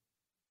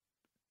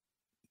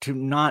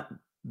not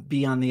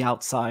be on the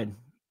outside.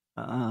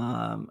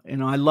 I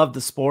love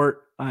the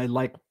sport. I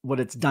like what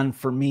it's done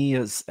for me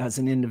as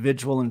an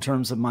individual in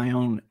terms of my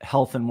own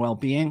health and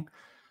well-being.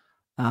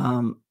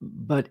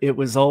 But it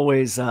was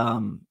always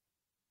a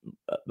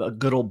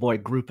good old boy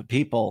group of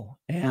people.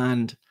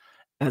 And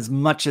as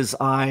much as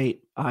I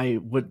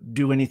would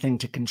do anything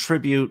to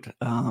contribute,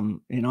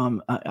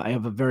 I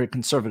have a very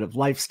conservative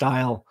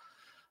lifestyle.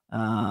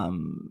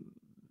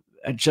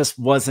 It just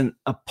wasn't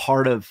a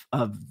part of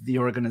the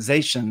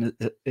organization.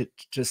 It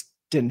just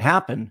didn't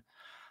happen.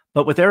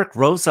 But with Eric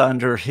Roza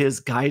under his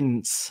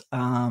guidance,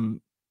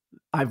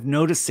 I've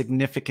noticed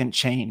significant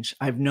change.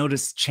 I've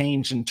noticed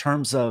change in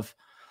terms of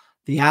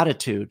the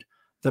attitude,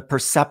 the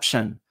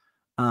perception,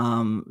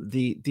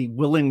 the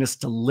willingness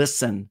to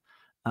listen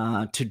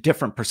to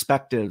different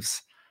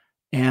perspectives.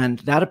 And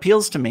that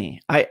appeals to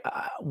me.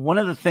 One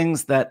of the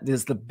things that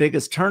is the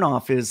biggest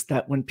turnoff is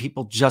that when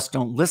people just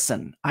don't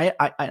listen.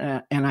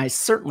 I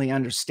certainly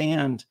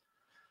understand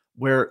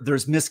where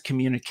there's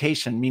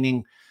miscommunication,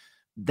 meaning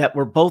that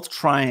we're both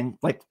trying,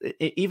 like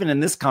even in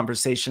this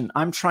conversation,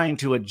 I'm trying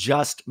to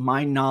adjust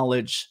my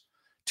knowledge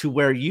to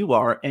where you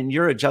are, and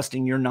you're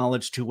adjusting your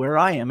knowledge to where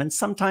I am. And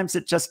sometimes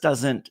it just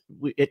doesn't,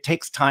 it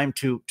takes time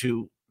to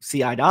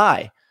see eye to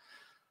eye.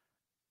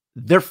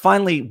 They're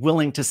finally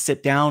willing to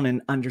sit down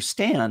and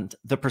understand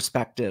the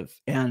perspective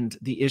and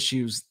the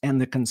issues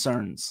and the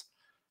concerns.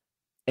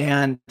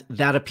 And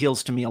that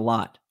appeals to me a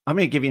lot. I'm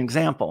going to give you an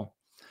example.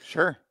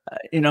 Sure.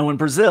 In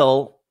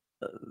Brazil,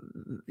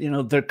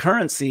 their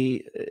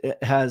currency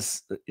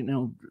has,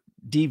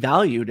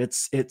 devalued.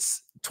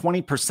 It's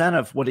 20%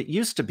 of what it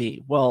used to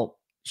be. Well,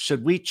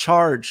 should we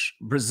charge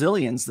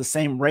Brazilians the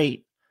same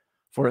rate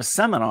for a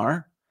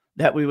seminar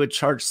that we would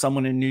charge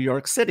someone in New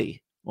York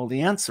City? Well,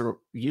 the answer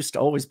used to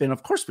always been,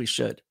 of course we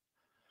should.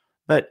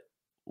 But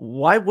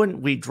why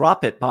wouldn't we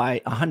drop it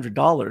by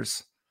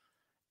 $100?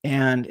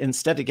 And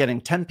instead of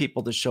getting 10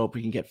 people to show up,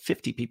 we can get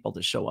 50 people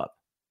to show up.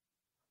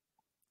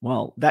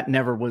 Well, that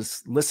never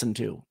was listened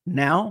to.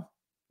 Now,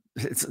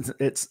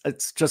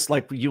 it's just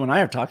like you and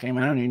I are talking.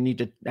 I don't even need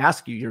to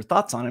ask you your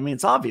thoughts on it. I mean,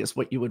 it's obvious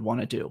what you would want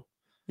to do.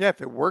 Yeah,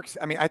 if it works.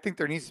 I mean, I think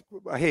there needs,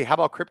 hey, how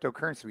about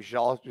cryptocurrency? We should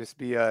all just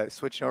be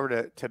switching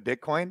over to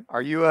Bitcoin.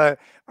 Are you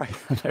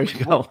there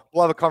you go.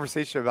 We'll have a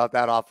conversation about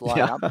that offline.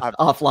 Yeah,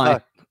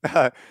 offline.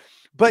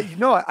 But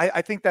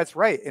I think that's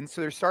right. And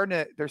so they're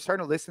starting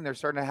to listen, they're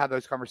starting to have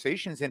those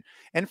conversations.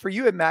 And for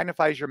you, it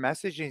magnifies your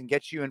message and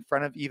gets you in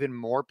front of even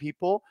more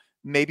people,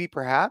 maybe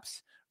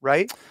perhaps.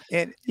 Right.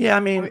 And yeah, I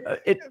mean,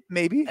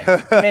 maybe.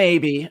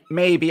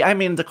 maybe. I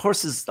mean, the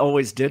courses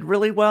always did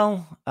really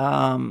well.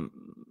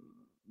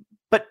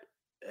 But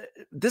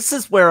this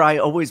is where I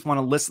always want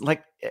to listen,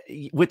 like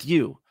with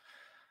you.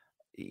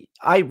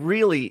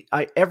 Every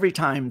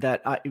time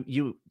that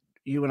you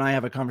and I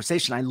have a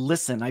conversation, I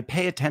listen, I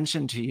pay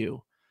attention to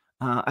you.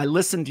 I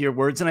listen to your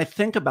words and I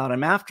think about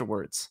them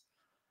afterwards.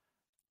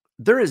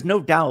 There is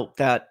no doubt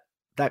that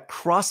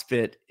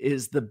CrossFit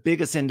is the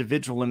biggest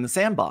individual in the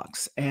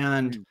sandbox.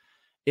 And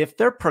if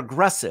they're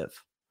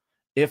progressive,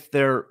 if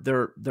they're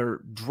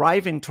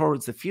driving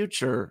towards the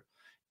future,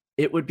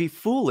 it would be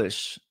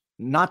foolish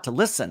not to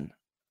listen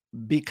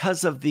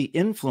because of the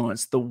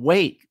influence, the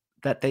weight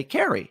that they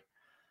carry.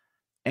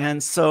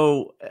 And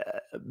so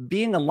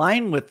being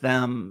aligned with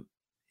them,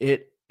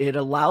 it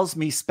allows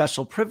me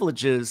special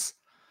privileges,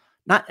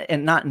 not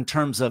in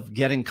terms of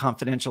getting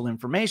confidential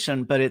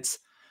information, but it's,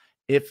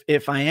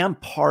 if I am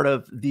part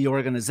of the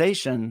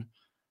organization,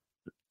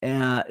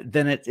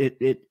 then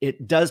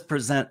it does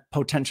present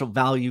potential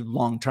value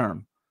long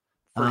term.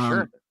 For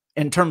sure.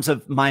 In terms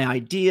of my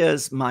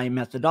ideas, my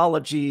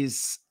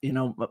methodologies,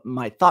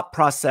 my thought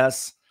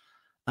process,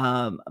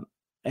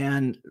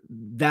 and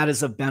that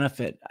is a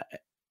benefit.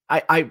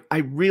 I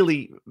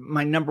really,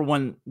 my number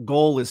one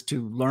goal is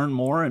to learn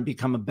more and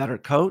become a better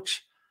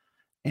coach.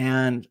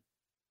 And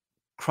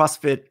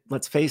CrossFit,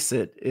 let's face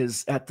it,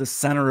 is at the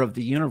center of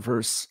the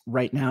universe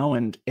right now,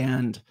 and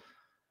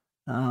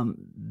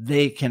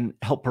they can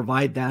help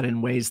provide that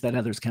in ways that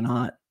others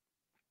cannot.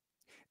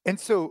 And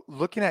so,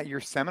 looking at your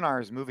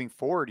seminars moving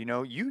forward,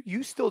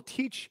 you still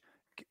teach.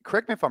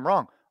 Correct me if I'm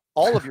wrong.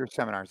 All of your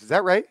seminars, is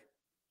that right?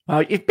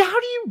 How do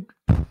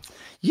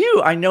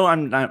you? I know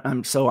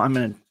I'm. So I'm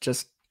gonna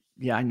just.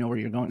 Yeah, I know where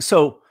you're going.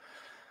 So.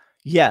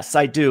 Yes,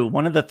 I do.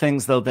 One of the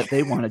things, though, that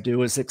they want to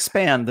do is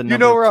expand the number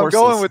of courses. You know where I'm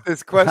going with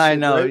this question. I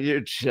know, right?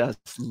 You're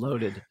just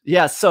loaded.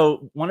 Yeah,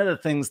 so one of the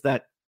things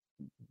that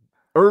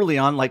early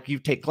on, like you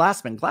take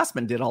Glassman.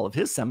 Glassman did all of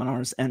his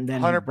seminars, and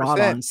then he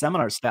brought on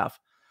seminar staff.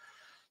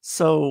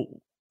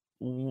 So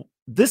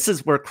this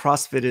is where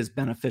CrossFit is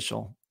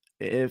beneficial.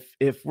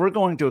 if we're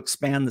going to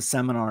expand the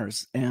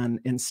seminars, and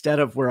instead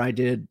of where I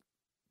did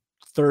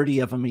 30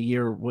 of them a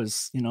year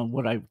was,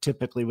 what I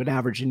typically would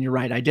average. And you're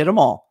right, I did them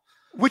all.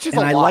 Which is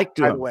and a I lot, like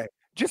by doing the way.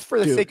 Just for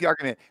the Dude. sake of the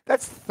argument,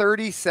 that's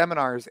 30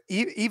 seminars.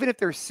 Even if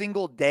they're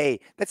single day,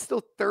 that's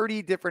still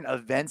 30 different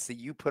events that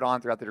you put on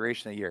throughout the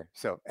duration of the year.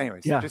 So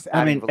anyways, Yeah, just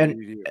adding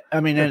validity to you.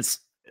 and it's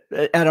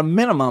at a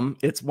minimum,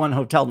 it's one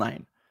hotel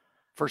night.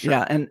 For sure.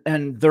 Yeah,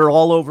 and they're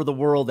all over the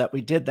world that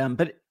we did them,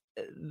 but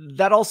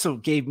that also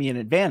gave me an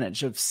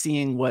advantage of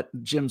seeing what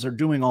gyms are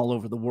doing all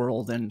over the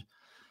world, and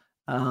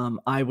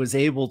I was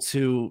able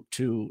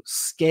to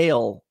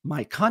scale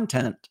my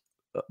content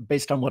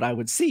based on what I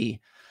would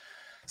see.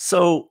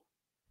 So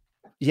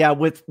yeah,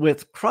 with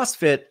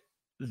CrossFit,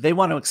 they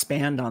want to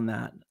expand on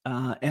that,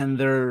 and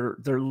they're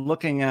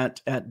looking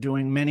at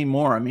doing many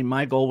more. I mean,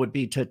 my goal would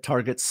be to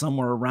target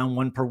somewhere around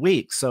 1 per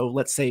week. So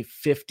let's say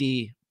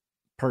 50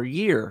 per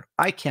year.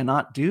 I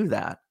cannot do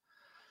that,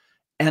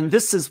 and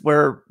this is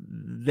where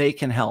they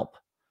can help.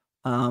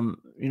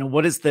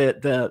 What is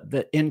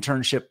the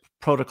internship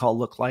protocol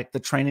look like? The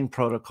training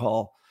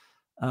protocol.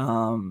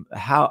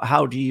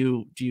 How do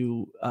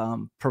you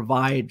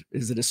provide?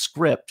 Is it a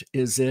script?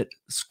 Is it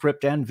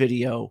script and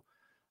video?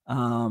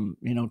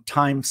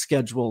 Time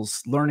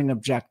schedules, learning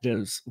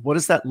objectives. What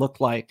does that look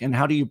like? And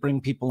how do you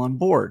bring people on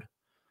board?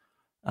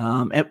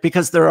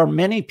 Because there are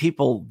many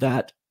people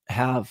that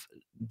have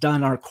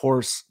done our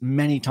course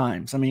many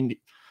times. I mean,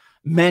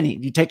 many.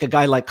 You take a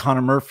guy like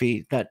Connor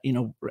Murphy that,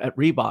 at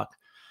Reebok.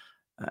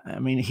 I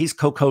mean, he's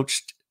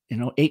co-coached,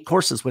 8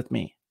 courses with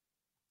me.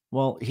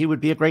 Well, he would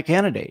be a great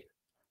candidate.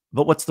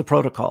 But what's the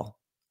protocol,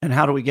 and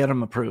how do we get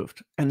them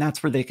approved? And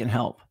that's where they can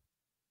help,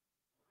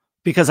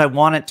 because I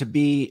want it to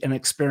be an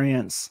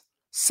experience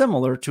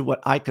similar to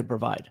what I could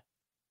provide.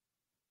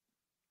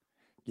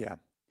 Yeah,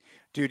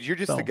 dude, you're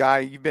just the guy.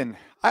 You've been,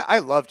 I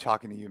love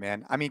talking to you,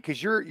 man. I mean,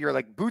 cause you're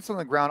like boots on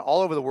the ground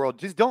all over the world.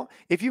 Just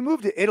if you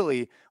move to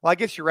Italy, well, I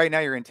guess right now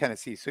you're in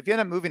Tennessee. So if you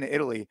end up moving to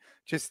Italy,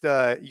 just,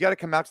 you got to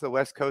come out to the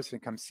West Coast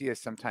and come see us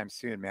sometime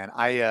soon, man.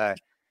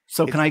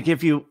 So can I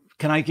give you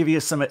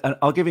some,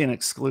 I'll give you an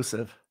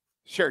exclusive.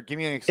 Sure. Give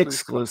me an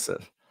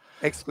exclusive.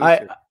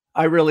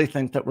 I really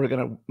think that we're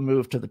going to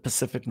move to the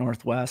Pacific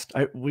Northwest.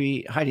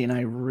 Heidi and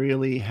I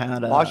really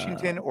had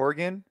Washington,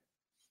 Oregon.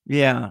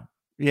 Yeah.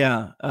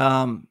 Yeah.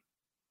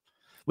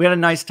 We had a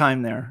nice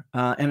time there.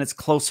 And it's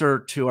closer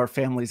to our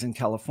families in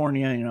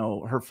California.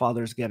 Her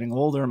father's getting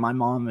older. My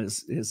mom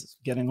is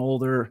getting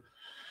older.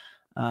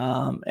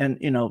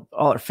 And all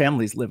our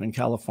families live in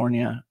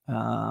California.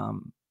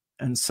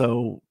 And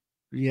so,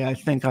 yeah, I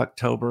think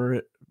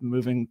October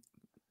moving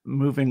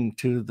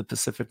to the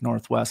Pacific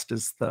Northwest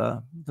is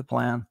the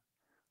plan.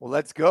 Well,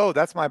 let's go.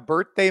 That's my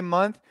birthday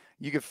month.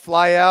 You could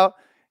fly out,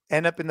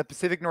 end up in the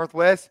Pacific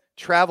Northwest,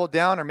 travel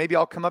down, or maybe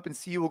I'll come up and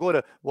see you. We'll go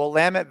to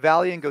Willamette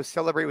Valley and go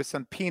celebrate with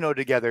some Pinot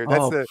together.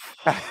 That's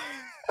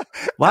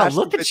wow,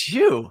 look at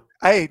you.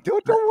 Hey,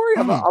 don't worry.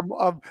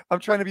 I'm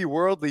trying to be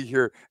worldly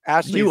here.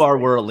 Ashley, you are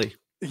worldly.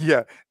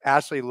 Yeah,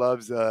 Ashley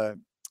loves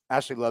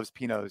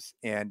Pinots,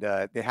 and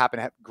they happen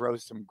to grow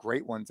some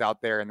great ones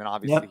out there, and then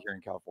obviously here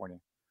in California.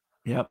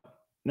 Yep.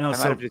 No, I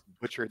might have just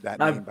butchered that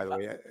name, by the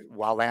way.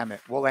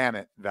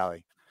 Willamette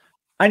Valley.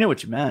 I knew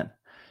what you meant.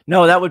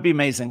 No, that would be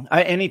amazing.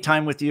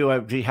 Anytime with you,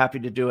 I'd be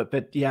happy to do it.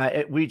 But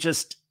yeah, we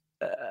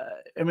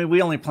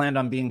only planned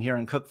on being here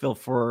in Cookeville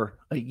for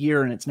a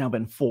year, and it's now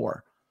been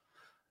 4.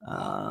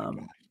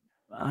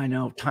 I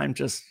know time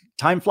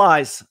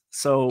flies.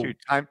 So dude,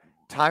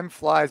 time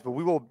flies, but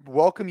we will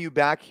welcome you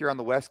back here on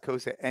the West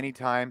Coast at any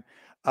time.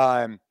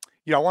 I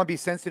want to be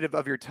sensitive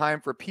of your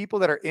time for people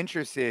that are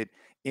interested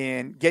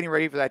in getting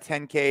ready for that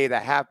 10K,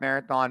 that half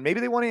marathon. Maybe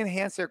they want to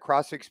enhance their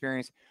CrossFit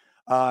experience.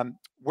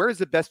 Where is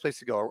the best place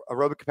to go?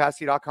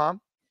 Aerobiccapacity.com?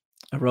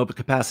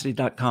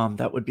 Aerobiccapacity.com.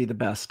 That would be the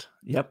best.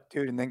 Yep.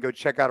 Dude, and then go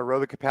check out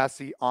Aerobic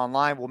Capacity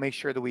online. We'll make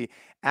sure that we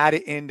add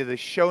it into the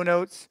show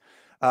notes.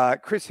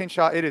 Chris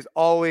Hinshaw, it is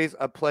always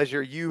a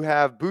pleasure. You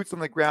have boots on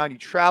the ground. You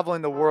travel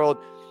in the world,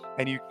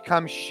 and you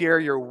come share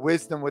your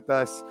wisdom with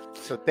us.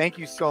 So thank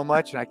you so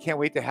much, and I can't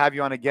wait to have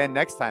you on again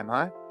next time,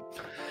 huh?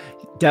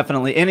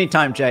 Definitely.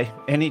 Anytime, Jay.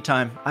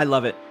 Anytime. I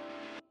love it.